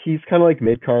Benjamin. He's kind of like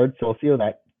mid-card, so I'll see how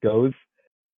that goes.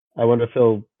 I wonder if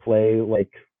he'll play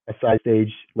like a side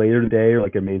stage later in the day or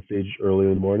like a main stage early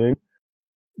in the morning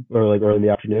or like early in the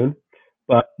afternoon.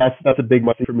 But that's a big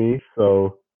must-see for me.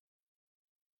 So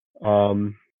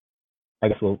I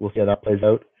guess we'll see how that plays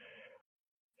out.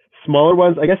 Smaller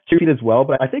ones, I guess 2 Feet as well,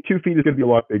 but I think 2 Feet is going to be a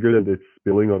lot bigger than it's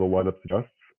billing on the lineup suggests.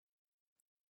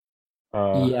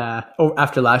 Yeah. Oh,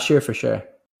 after last year, for sure.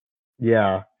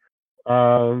 Yeah.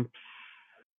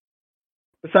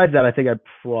 Besides that, I think I'd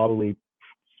probably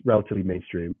relatively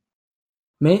mainstream.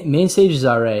 Main stage is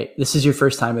all right. This is your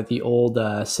first time at the old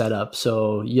setup,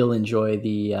 so you'll enjoy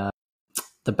the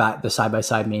side by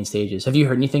side main stages. Have you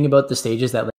heard anything about the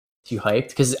stages that you hyped?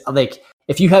 Because like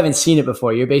if you haven't seen it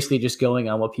before, you're basically just going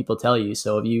on what people tell you.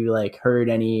 So have you like heard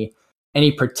any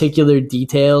particular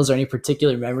details or any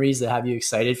particular memories that have you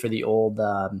excited for the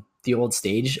old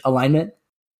stage alignment?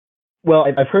 Well,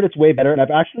 I've heard it's way better, and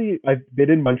I've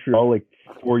been in Montreal like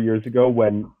 4 years ago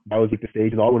when I was like the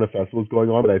stage is on when a festival was going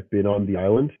on, but I've been on the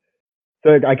island,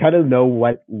 so I kind of know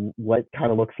what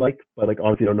kind of looks like, but like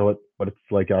honestly, don't know what it's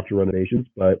like after renovations.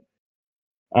 But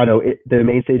I don't know the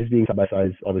main stages being side by side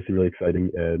is obviously really exciting,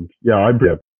 and yeah, I'm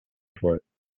pretty up for it.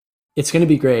 It's going to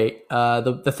be great.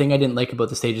 The thing I didn't like about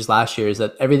the stages last year is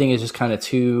that everything is just kind of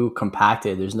too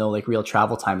compacted. There's no like real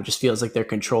travel time. It just feels like they're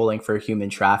controlling for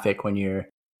human traffic when you're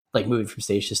like moving from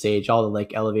stage to stage, all the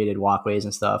like elevated walkways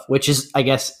and stuff, which is, I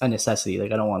guess, a necessity.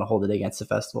 Like I don't want to hold it against the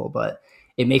festival, but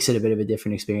it makes it a bit of a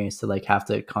different experience to like have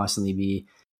to constantly be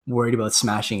worried about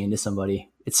smashing into somebody.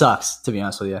 It sucks, to be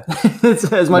honest with you.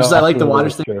 It's, as much as I like the water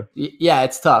stage, yeah,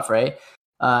 it's tough, right?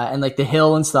 And like the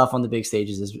hill and stuff on the big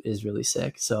stages is really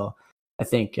sick. So I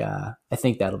think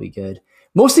that'll be good.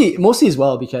 Mostly as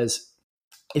well, because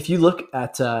if you look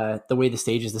at the way the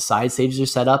side stages are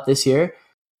set up this year,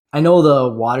 I know the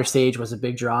water stage was a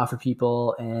big draw for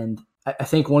people, and I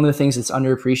think one of the things that's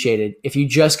underappreciated, if you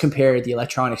just compare the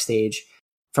electronic stage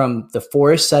from the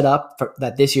forest setup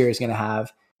that this year is going to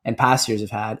have and past years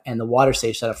have had, and the water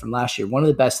stage setup from last year, one of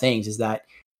the best things is that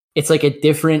it's like a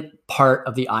different part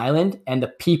of the island, and the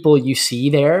people you see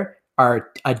there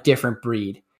are a different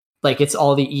breed. Like it's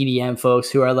all the EDM folks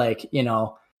who are like, you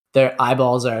know, their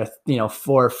eyeballs are, you know,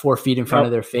 4 feet in front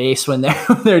of their face when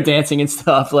they're dancing and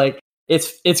stuff. Like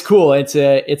it's cool. It's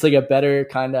like a better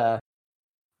kind of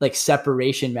like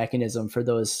separation mechanism for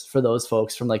those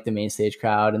folks from like the main stage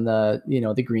crowd and the, you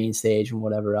know, the green stage and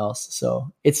whatever else.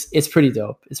 So it's pretty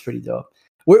dope. It's pretty dope.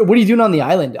 What are you doing on the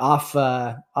island off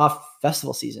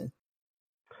festival season?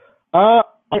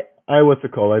 What's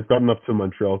it called? I've gotten up to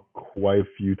Montreal quite a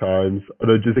few times.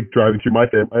 And I just like driving through my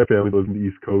family lives in the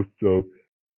East Coast, so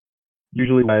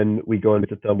usually when we go and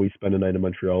visit them, we spend a night in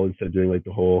Montreal instead of doing like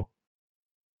the whole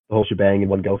shebang in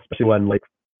one go. Especially when like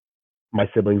my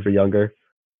siblings are younger.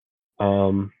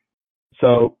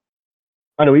 So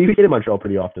I know we get in Montreal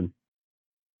pretty often.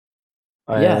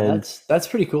 Yeah, that's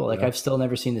pretty cool. Like Yeah. I've still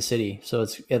never seen the city, so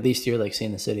it's at least you're like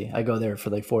seeing the city. I go there for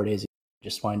like 4 days,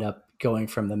 just wind up going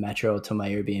from the metro to my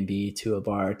Airbnb to a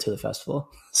bar to the festival.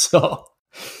 So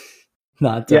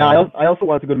not Yeah, I also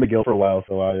wanted to go to McGill for a while,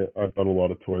 so I've done a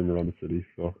lot of touring around the city.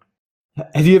 So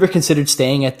Have you ever considered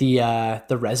staying at the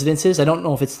residences? I don't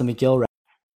know if it's the McGill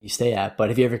you stay at, but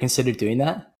have you ever considered doing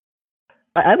that?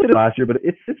 I did it last year, but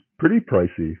it's pretty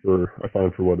pricey I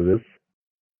find for what it is.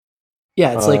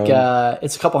 Yeah, it's like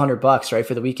it's a couple $100, right,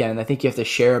 for the weekend. I think you have to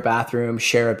share a bathroom,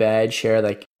 share a bed, share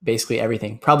like basically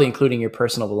everything, probably including your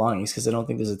personal belongings, because I don't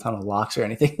think there's a ton of locks or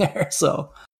anything there.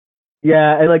 So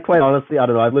Yeah, and like quite honestly, I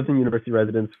don't know. I've lived in university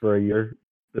residence for a year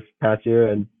this past year,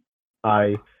 and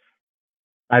I've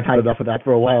had enough of that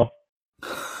for a while.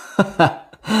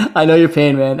 I know your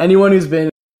pain, man. Anyone who's been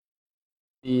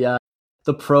the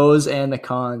pros and the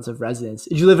cons of residence.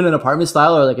 Did you live in an apartment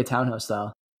style or like a townhouse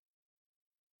style?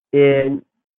 And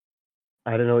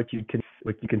I don't know what you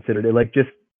considered it, like just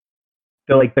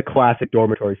the classic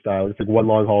dormitory style. It's like one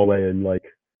long hallway and like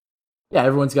Yeah,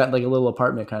 everyone's got like a little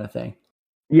apartment kind of thing.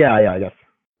 yeah, I guess.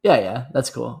 Yeah, that's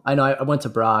cool. I know I went to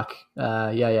Brock.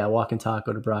 Walk and talk,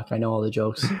 go to Brock. I know all the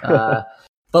jokes.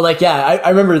 But like, yeah, I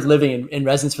remember living in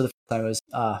residence for the first time. It was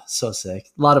so sick.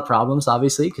 A lot of problems,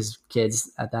 obviously, because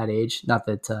kids at that age. Not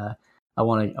that I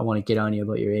want to get on you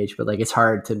about your age, but like it's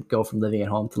hard to go from living at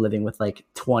home to living with like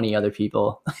 20 other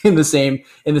people in the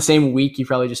same week. You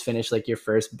probably just finished like your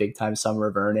first big time summer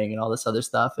of earning and all this other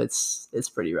stuff. It's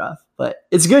pretty rough, but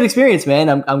it's a good experience,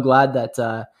 man. I'm glad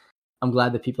that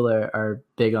people are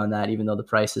big on that, even though the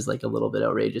price is like a little bit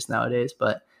outrageous nowadays.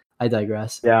 But I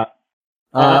digress. Yeah,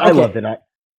 I loved it.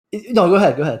 No, go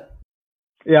ahead.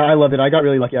 Yeah, I loved it. I got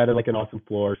really lucky. I had like an awesome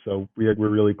floor, so we're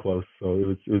really close. So it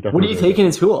was definitely. What are you taking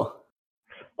in school?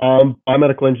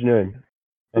 Biomedical engineering.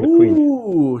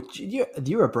 Ooh,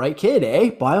 you're a bright kid,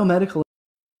 eh? Biomedical.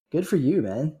 Good for you,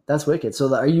 man. That's wicked.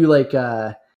 So are you like,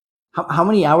 how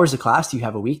many hours of class do you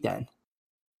have a week then?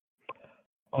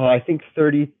 I think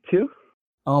 32.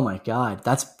 Oh my God.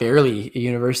 That's barely a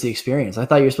university experience. I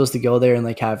thought you were supposed to go there and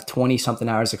like have 20 something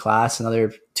hours of class,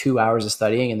 another 2 hours of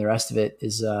studying, and the rest of it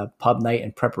is pub night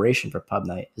and preparation for pub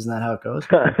night. Isn't that how it goes?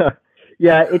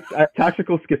 Yeah, it's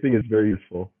tactical skipping is very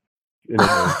useful.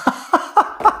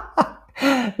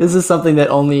 This is something that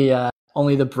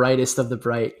only the brightest of the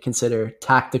bright consider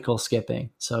tactical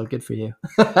skipping. So good for you.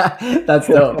 That's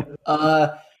dope.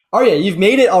 Arya, you've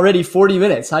made it already 40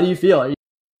 minutes. How do you feel?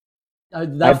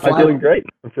 I'm feeling great.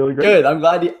 Good. I'm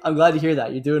glad to hear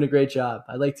that. You're doing a great job.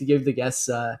 I like to give the guests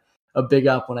a big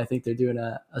up when I think they're doing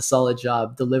a solid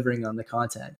job delivering on the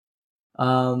content.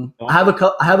 I have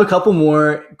a couple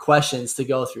more questions to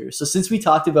go through. So since we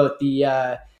talked about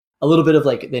a little bit of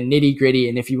like the nitty gritty,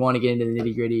 and if you want to get into the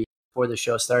nitty gritty before the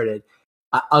show started,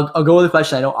 I'll go with a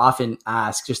question I don't often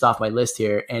ask just off my list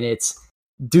here. And it's,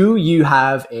 do you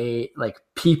have a like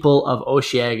people of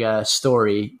Osheaga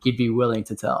story you'd be willing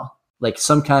to tell? Like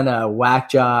some kind of whack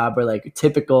job or like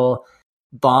typical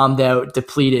bombed out,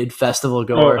 depleted festival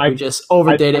goer who just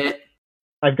overdid it.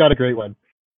 I've got a great one.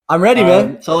 I'm ready,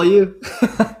 man. It's all you.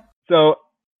 So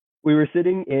we were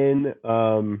sitting in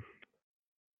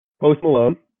Post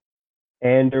Malone,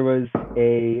 and there was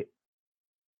a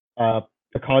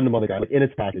condom on the guy, like in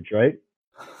its package, right?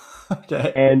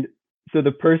 Okay. And so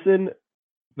the person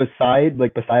beside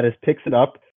us picks it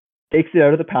up, takes it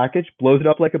out of the package, blows it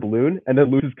up like a balloon, and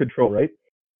then loses control, right?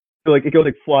 So like it goes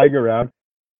like flying around,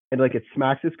 and like it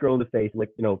smacks this girl in the face, and, like,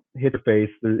 you know, hits her face.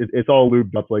 It's all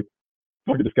lubed up, like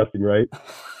fucking disgusting, right?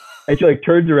 And she like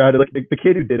turns around, and like the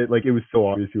kid who did it, like it was so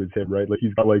obvious it was him, right? Like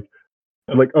he's got like,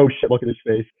 I'm like, oh shit, look at his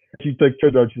face. She like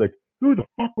turns around, she's like, who the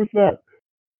fuck was that?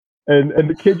 And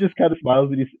the kid just kind of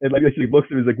smiles, and like she looks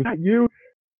at him, he's like, was that you?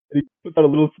 And he puts on a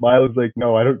little smile, and is like,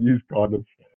 no, I don't use condoms.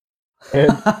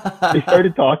 And they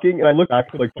started talking, and I looked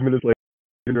back 5 minutes later,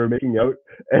 and they were making out,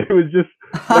 and it was just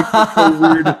like the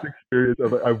weirdest experience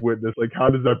I've witnessed. Like, how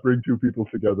does that bring two people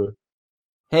together?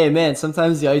 Hey man,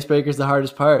 sometimes the icebreaker is the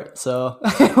hardest part. So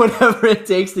whatever it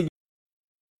takes to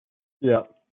get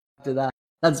to that.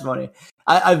 That's funny.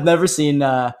 I've never seen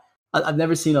I've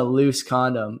never seen a loose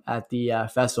condom at the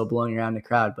festival blowing around the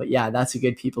crowd. But yeah, that's a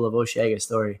good People of Osheaga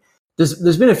story.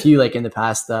 There's been a few like in the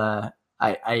past. I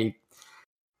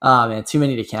oh man, too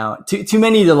many to count. Too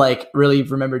many to like really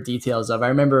remember details of. I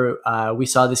remember we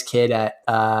saw this kid at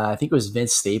I think it was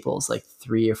Vince Staples like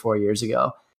 3 or 4 years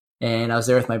ago, and I was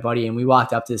there with my buddy, and we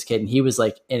walked up to this kid, and he was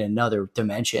like in another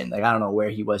dimension. Like I don't know where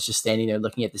he was, just standing there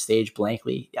looking at the stage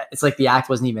blankly. It's like the act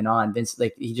wasn't even on. Vince,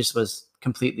 like he just was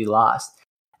completely lost.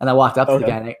 And I walked up to the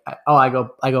guy, and I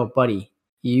go, buddy,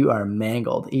 you are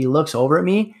mangled. He looks over at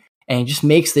me, and he just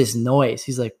makes this noise.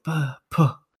 He's like, puh,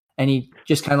 puh. And he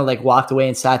just kind of like walked away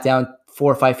and sat down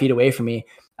 4 or 5 feet away from me.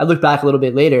 I look back a little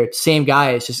bit later, same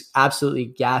guy is just absolutely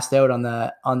gassed out on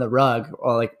the rug,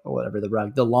 or like whatever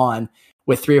the lawn,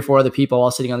 with 3 or 4 other people all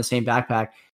sitting on the same backpack.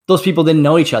 Those people didn't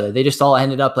know each other. They just all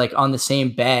ended up like on the same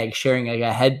bag, sharing like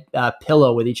a head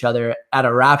pillow with each other at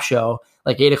a rap show,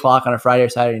 like 8:00 on a Friday or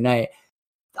Saturday night.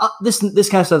 This kind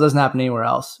of stuff doesn't happen anywhere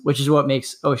else, which is what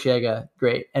makes Osheaga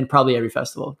great, and probably every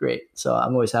festival great. So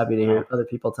I'm always happy to hear other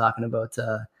people talking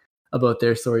about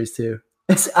their stories too.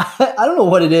 I don't know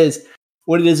what it is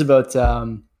about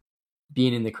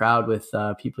being in the crowd with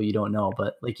people you don't know,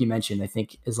 but like you mentioned, I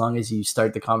think as long as you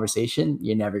start the conversation,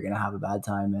 you're never gonna have a bad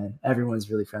time, man.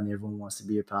 Everyone's really friendly. Everyone wants to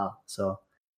be your pal. So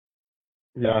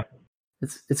yeah,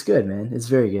 it's good, man. It's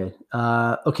very good.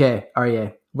 Okay,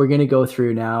 Arye, we're gonna go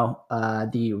through now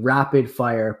the rapid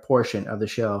fire portion of the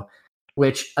show,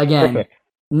 which again,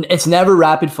 it's never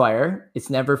rapid fire. It's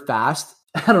never fast.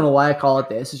 I don't know why I call it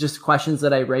this. It's just questions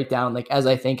that I write down like as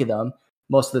I think of them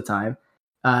most of the time.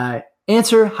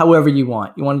 Answer however you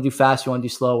want. You want to do fast, you want to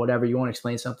do slow, whatever. You want to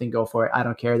explain something, go for it. I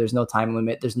don't care. There's no time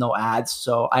limit. There's no ads,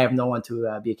 so I have no one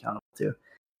to be accountable to.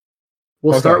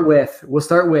 We'll start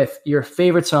with your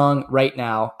favorite song right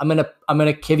now. I'm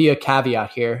gonna give you a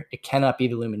caveat here. It cannot be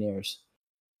the Lumineers.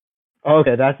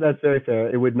 Okay, that's very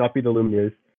fair. It would not be the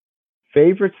Lumineers.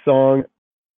 Favorite song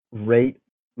right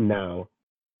now.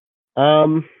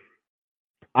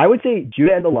 I would say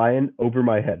Judah and the Lion, Over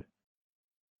My Head.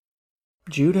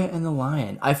 Judah and the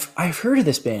Lion. I've heard of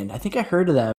this band. I think I heard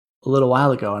of them a little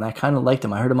while ago, and I kind of liked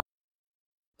them. I heard them.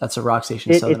 That's a rock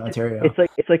station in Southern Ontario.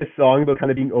 It's like a song about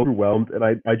kind of being overwhelmed, and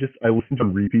I listened to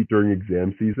on repeat during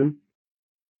exam season.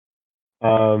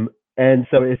 And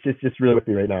so it's just really with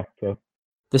me right now. So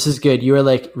this is good. You are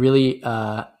like really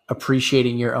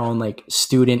appreciating your own like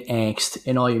student angst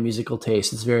in all your musical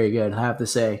tastes. It's very good, I have to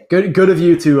say. Good of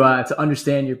you to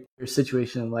understand your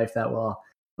situation in life that well.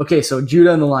 Okay, so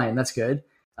Judah and the Lion, that's good.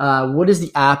 What is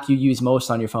the app you use most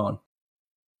on your phone?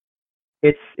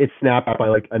 It's Snap by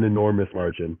like an enormous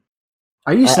margin.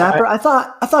 Are you Snapper? I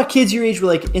thought kids your age were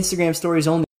like Instagram stories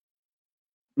only.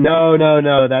 No.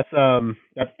 That's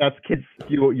kids a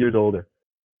few years older.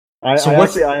 I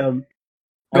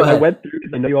went through,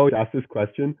 because I know you always ask this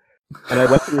question, and I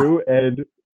went through and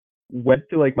went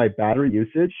to like my battery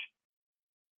usage.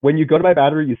 When you go to my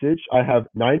battery usage, I have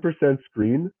 9%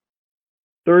 screen,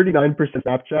 39%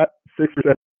 Snapchat,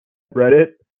 6%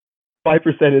 Reddit, 5%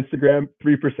 Instagram,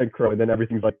 3% Chrome, and then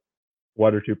everything's like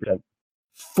 1 or 2%.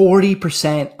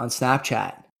 40% on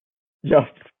Snapchat. Yeah.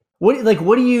 What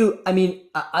do you? I mean,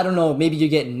 I don't know. Maybe you're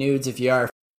getting nudes if you are.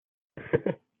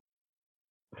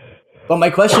 But my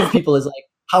question for people is like,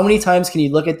 how many times can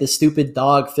you look at the stupid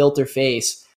dog filter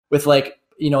face with like,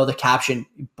 the caption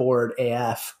bored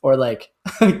AF, or like,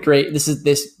 great,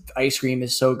 this ice cream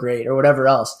is so great, or whatever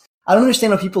else. I don't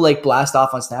understand how people like blast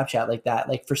off on Snapchat like that,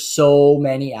 like for so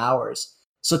many hours.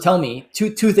 So tell me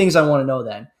two things I want to know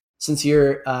then, since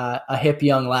you're a hip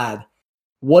young lad.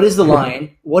 What is the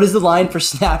line? What is the line for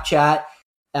Snapchat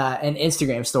and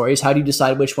Instagram stories? How do you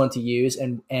decide which one to use?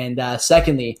 And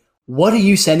secondly, what are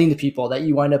you sending to people that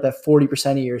you wind up at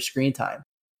 40% of your screen time?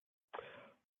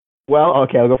 Well,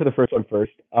 okay, I'll go for the first one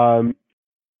first.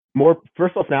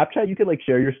 First of all, Snapchat, you can like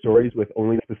share your stories with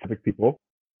only specific people.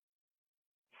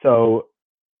 So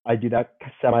I do that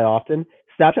semi-often.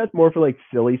 Snapchat's more for like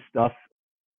silly stuff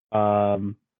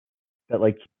that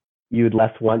like you would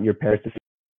less want your parents to see,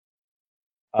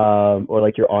 or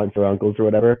like your aunts or uncles or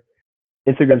whatever.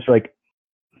 Instagram's for like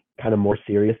kind of more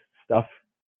serious stuff,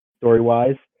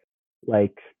 story-wise,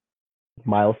 like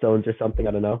milestones or something.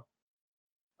 I don't know.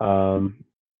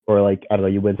 Or like, I don't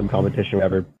know, you win some competition or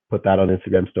whatever, put that on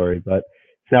Instagram story. But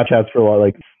Snapchat's for a lot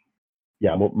like,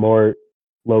 more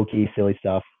low-key, silly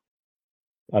stuff.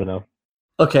 I don't know.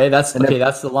 Okay, that's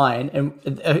the line.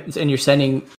 And you're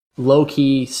sending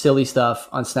low-key, silly stuff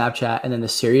on Snapchat, and then the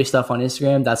serious stuff on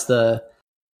Instagram, that's the...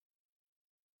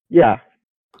 Yeah.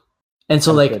 And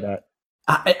so like,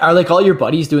 are like all your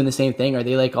buddies doing the same thing? Are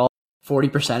they like all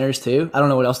 40%ers too? I don't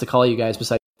know what else to call you guys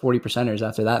besides 40%ers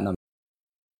after that number.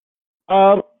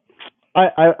 Um,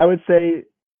 I would say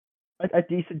a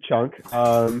decent chunk.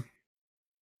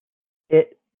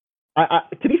 It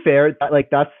to be fair,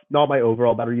 that's not my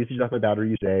overall battery usage. That's my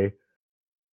battery usage today.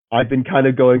 I've been kind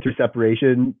of going through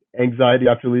separation anxiety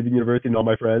after leaving university and all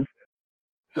my friends.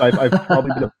 So I've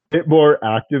probably been a bit more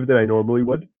active than I normally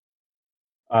would.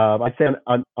 I'd say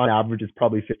on average it's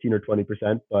probably 15 or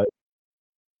 20%, but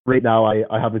right now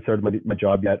I haven't started my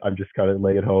job yet. I'm just kind of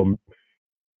laying at home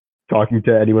talking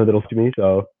to anyone that'll see me.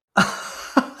 So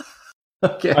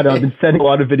Okay. I know I've been sending a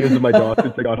lot of videos of my dog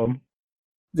since I got home.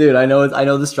 Dude, I know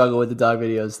the struggle with the dog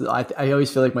videos. I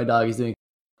always feel like my dog is doing,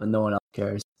 but no one else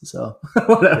cares. So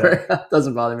whatever, yeah.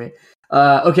 Doesn't bother me.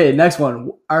 Okay, next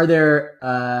one. Are there?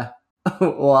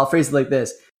 Well, I'll phrase it like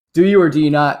this: do you or do you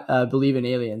not believe in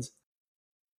aliens?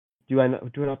 Do I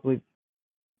not believe?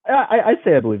 I'd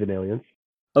say I believe in aliens.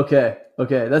 Okay,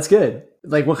 that's good.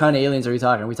 Like, what kind of aliens are we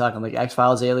talking? Are we talking like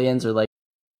X-Files aliens or like,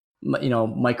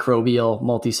 microbial,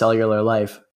 multicellular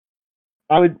life?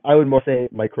 I would more say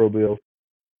microbial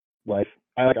life.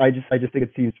 I just think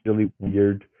it seems really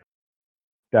weird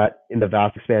that in the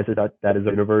vast expanse of that is a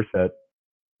universe, that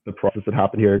the process that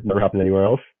happened here never happened anywhere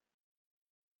else.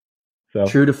 So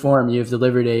true to form, you've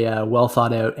delivered a well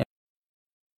thought out.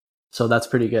 So that's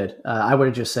pretty good. I would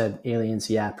have just said aliens.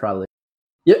 Yeah, probably.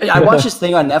 Yeah, I watched this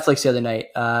thing on Netflix the other night.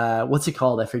 What's it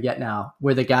called? I forget now.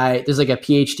 Where the guy, there's like a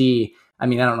PhD. I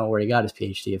mean, I don't know where he got his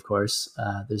PhD, of course.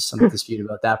 There's some dispute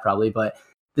about that probably, but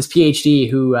this PhD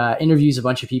who interviews a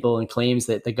bunch of people and claims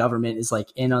that the government is like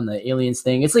in on the aliens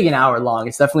thing. It's like an hour long.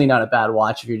 It's definitely not a bad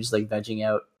watch if you're just like vegging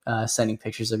out, sending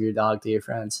pictures of your dog to your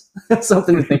friends.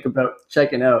 Something to think about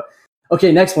checking out.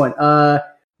 Okay, next one.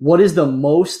 What is the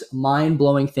most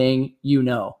mind-blowing thing you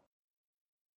know?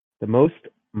 The most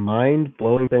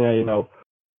mind-blowing thing I know.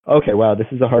 Okay, wow, this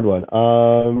is a hard one.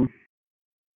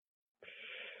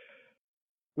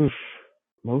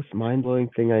 Most mind-blowing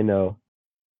thing I know.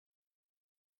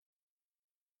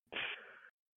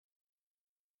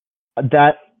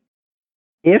 That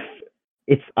if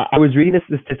it's, I was reading this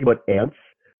statistic about ants,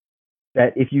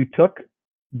 that if you took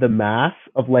the mass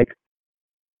of like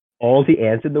all the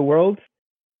ants in the world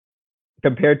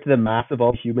compared to the mass of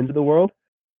all humans in the world,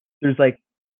 there's like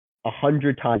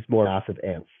 100 times more massive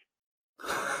ants.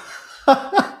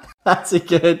 That's a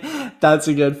good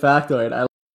factoid.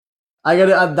 I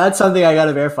gotta. That's something I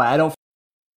gotta verify. I don't,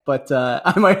 but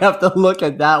I might have to look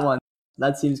at that one.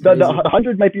 That seems crazy. The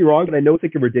 100 might be wrong, but I know it's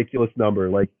like a ridiculous number.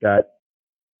 Like that,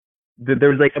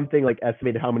 there's like something like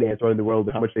estimated how many ants are in the world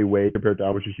and how much they weigh compared to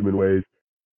how much a human weighs,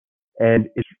 and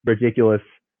it's ridiculous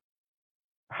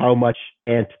how much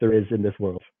ant there is in this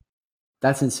world.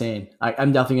 That's insane.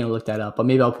 I'm definitely gonna look that up, but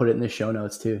maybe I'll put it in the show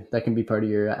notes too. That can be part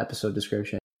of your episode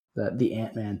description. The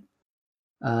Ant-Man.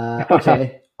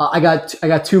 Okay, I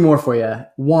got two more for you.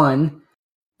 One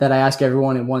that I ask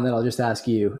everyone, and one that I'll just ask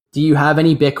you. Do you have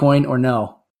any Bitcoin or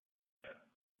no?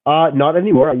 Not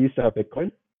anymore. I used to have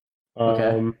Bitcoin.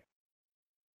 Okay.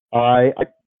 I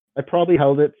probably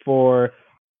held it for.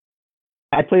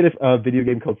 I played a video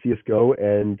game called CS:GO,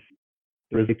 and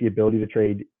there was like the ability to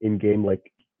trade in-game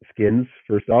like skins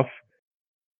for stuff.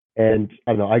 And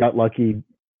I don't know. I got lucky,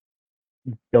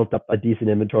 built up a decent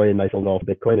inventory, and I sold all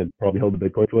Bitcoin, and probably held the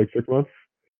Bitcoin for like 6 months.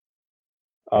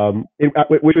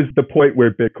 Which was the point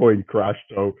where Bitcoin crashed,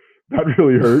 so that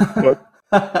really hurt.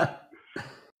 But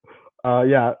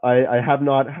yeah, I have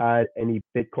not had any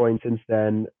Bitcoin since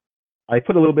then. I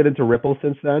put a little bit into Ripple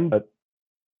since then, but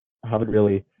I haven't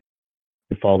really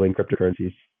been following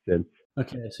cryptocurrencies since.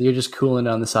 Okay, so you're just cooling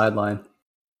on the sideline.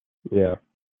 Yeah.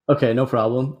 Okay, no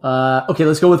problem. Okay,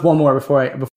 let's go with one more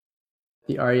before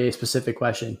the REA specific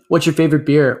question. What's your favorite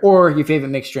beer or your favorite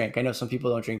mixed drink? I know some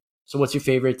people don't drink. So what's your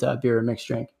favorite beer or mixed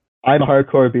drink? I'm a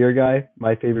hardcore beer guy.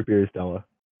 My favorite beer is Stella.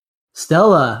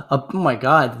 Stella? Oh my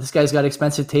God, this guy's got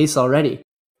expensive tastes already.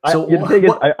 So the thing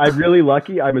is, I'm really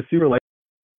lucky. I'm a super light.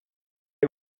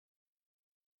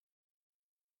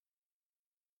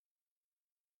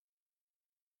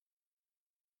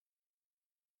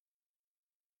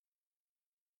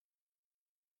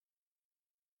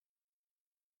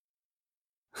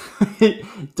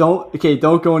 Don't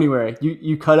go anywhere.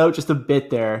 You cut out just a bit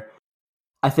there.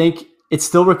 I think it's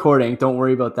still recording. Don't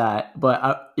worry about that. But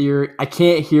I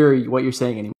can't hear what you're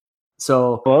saying anymore.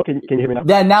 So hello, can you hear me now?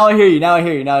 Yeah, now I hear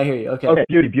you. Okay. Okay,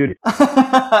 beauty.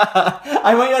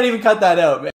 I might not even cut that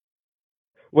out, man.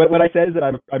 What I said is that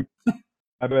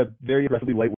I'm a very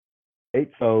aggressively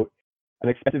lightweight, so an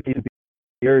expensive piece of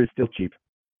beer is still cheap.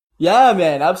 Yeah,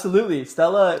 man, absolutely.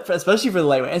 Stella, especially for the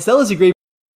lightweight, and Stella's a great.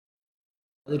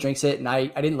 Drinks it, and I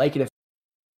didn't like it.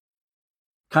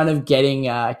 kind of getting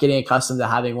accustomed to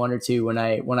having one or two when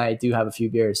I do have a few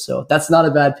beers. So that's not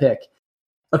a bad pick.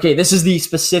 Okay, this is the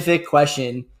specific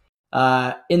question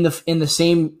in the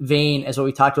same vein as what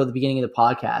we talked about at the beginning of the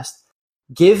podcast.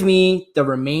 Give me the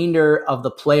remainder of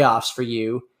the playoffs for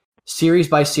you, series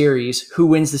by series. Who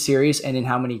wins the series and in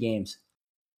how many games?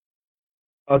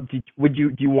 Do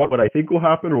you want what I think will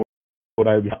happen or what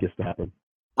I would be happiest to happen?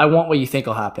 I want what you think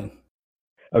will happen.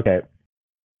 Okay.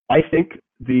 I think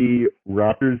the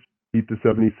Raptors beat the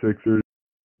 76ers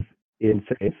in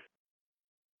 6 games.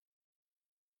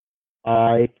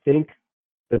 I think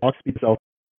the Bucks beat the Celtics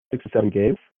in 7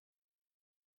 games.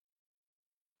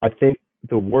 I think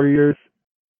the Warriors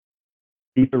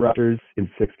beat the Raptors in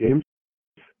 6 games.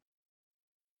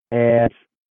 And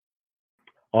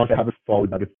honestly, I haven't followed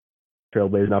Nuggets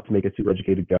Trailblazers enough to make a super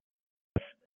educated guess.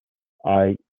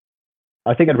 I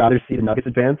think I'd rather see the Nuggets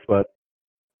advance, but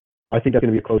I think that's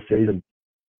going to be a close series.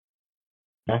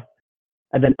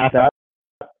 And then after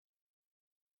that,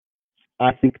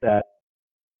 I think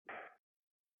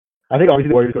obviously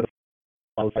the Warriors go to the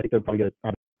finals. I think they're probably going to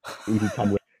have an easy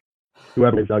time with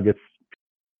whoever is Nuggets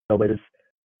Trailblazers.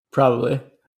 Probably.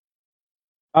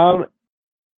 Raptors,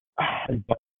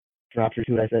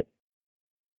 who would I say?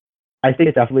 I think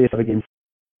it's definitely a 7-game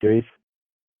series,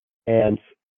 and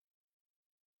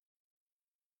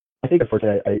I think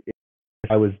unfortunately, if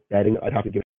I was betting, I'd have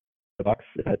to give the Bucks.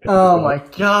 Oh my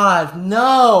God,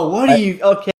 no! What are you?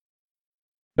 Okay,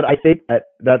 but I think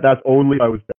that's only if I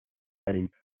was betting.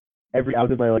 Every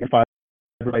ounce of my if I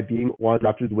by being want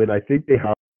Raptors to win, I think they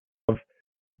have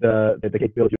the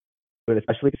capability to win,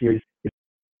 especially the series. It's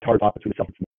hard to between the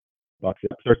Celtics and the Bucks.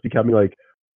 It starts becoming like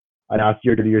a nasty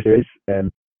year series,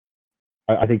 and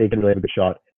I think they can really have a good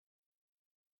shot.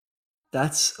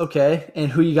 That's okay.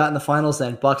 And who you got in the finals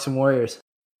then? Bucks and Warriors?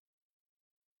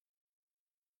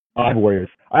 I have Warriors.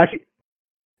 That's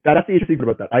the interesting thing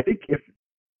about that. I think if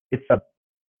it's a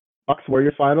Bucks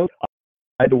Warriors finals, I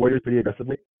have the Warriors pretty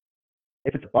aggressively.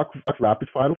 If it's a Bucks Raptors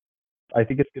finals, I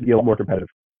think it's going to be a lot more competitive.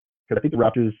 Because I think the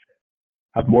Raptors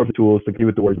have more of the tools to compete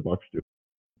with the Warriors and Bucks do.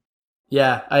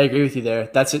 Yeah, I agree with you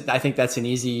there. I think that's an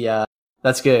easy.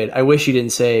 That's good. I wish you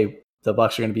didn't say the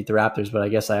Bucks are going to beat the Raptors, but I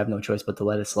guess I have no choice but to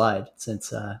let it slide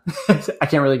since I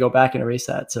can't really go back and erase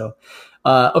that. So,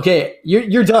 okay,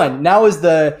 you're done. Now is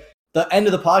the end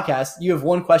of the podcast. You have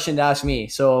one question to ask me,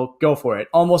 so go for it.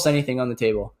 Almost anything on the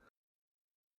table.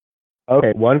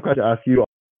 Okay, one question to ask you.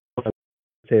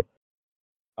 Okay,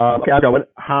 I've got one.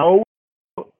 How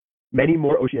many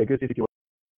more Oceanigas do you think you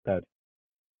had?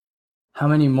 How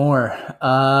many more?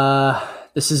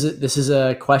 This is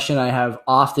a question I have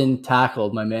often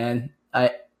tackled, my man.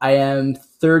 I am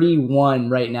 31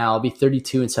 right now. I'll be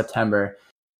 32 in September.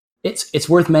 It's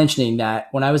worth mentioning that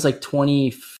when I was like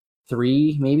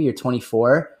 23, maybe, or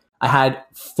 24, I had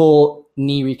full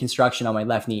knee reconstruction on my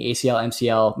left knee, ACL,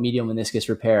 MCL, medial meniscus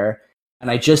repair,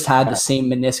 and I just had the same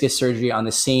meniscus surgery on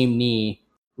the same knee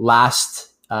last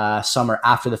summer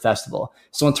after the festival.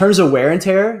 So in terms of wear and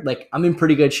tear, like I'm in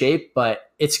pretty good shape,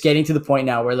 but it's getting to the point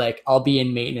now where like I'll be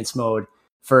in maintenance mode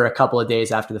for a couple of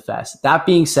days after the fest. That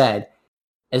being said,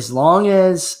 as long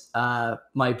as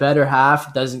my better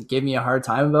half doesn't give me a hard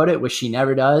time about it, which she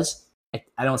never does,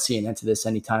 I don't see an end to this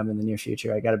anytime in the near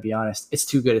future. I got to be honest. It's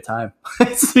too good a time.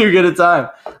 It's too good a time.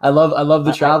 I love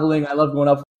the traveling. I love going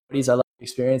up with buddies. I love the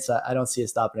experience. I don't see it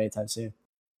stopping anytime soon.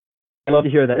 I love to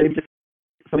hear that. Maybe just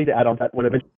something to add on that when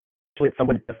eventually it's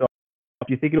someone, if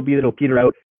you think it'll peter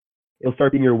out, it'll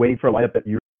start being your waiting for a lineup that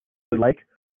you really like,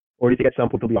 or do you think at some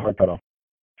point it'll be a hard cutoff?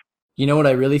 You know what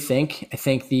I really think? I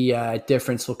think the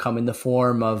difference will come in the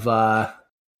form of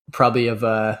probably of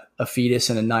a fetus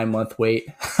and a 9-month wait.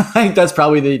 I think that's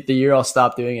probably the year I'll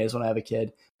stop doing it is when I have a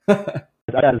kid.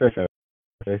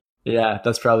 Yeah,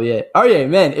 that's probably it. Aryeh,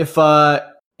 man, if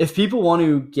people want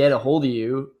to get a hold of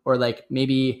you or like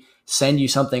maybe send you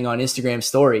something on Instagram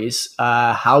stories,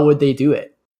 how would they do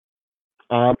it?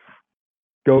 Go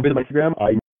visit my Instagram.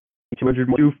 I need 200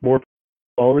 more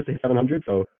followers to hit 700,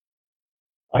 so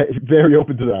I'm very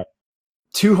open to that.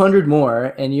 200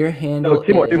 more, and your handle. No,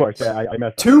 two more. Yeah, I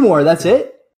messed up. 2 more. That's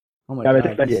it. Oh my god.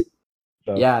 78,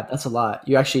 so. Yeah, that's a lot.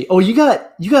 You actually. Oh, you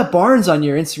got Barnes on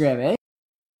your Instagram, eh?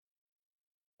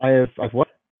 I have what?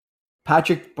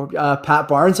 Pat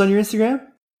Barnes on your Instagram?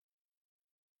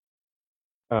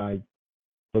 I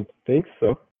don't think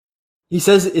so. It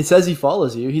says he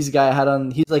follows you. He's a guy I had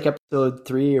on. He's like episode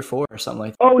 3 or 4 or something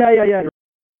like that. Oh yeah.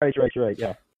 Right. You're right.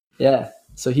 Yeah. Yeah.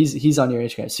 So he's on your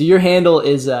Instagram. So your handle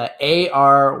is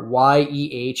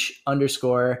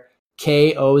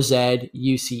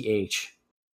ARYEH_KOZUCH.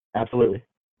 Absolutely.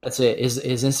 That's it. His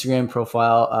Instagram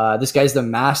profile. This guy's the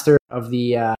master of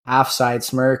the half side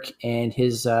smirk, and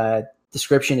his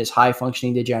description is high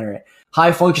functioning degenerate.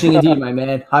 High functioning indeed, my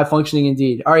man. High functioning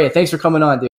indeed. All right, thanks for coming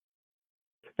on, dude.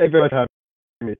 Thank you very much.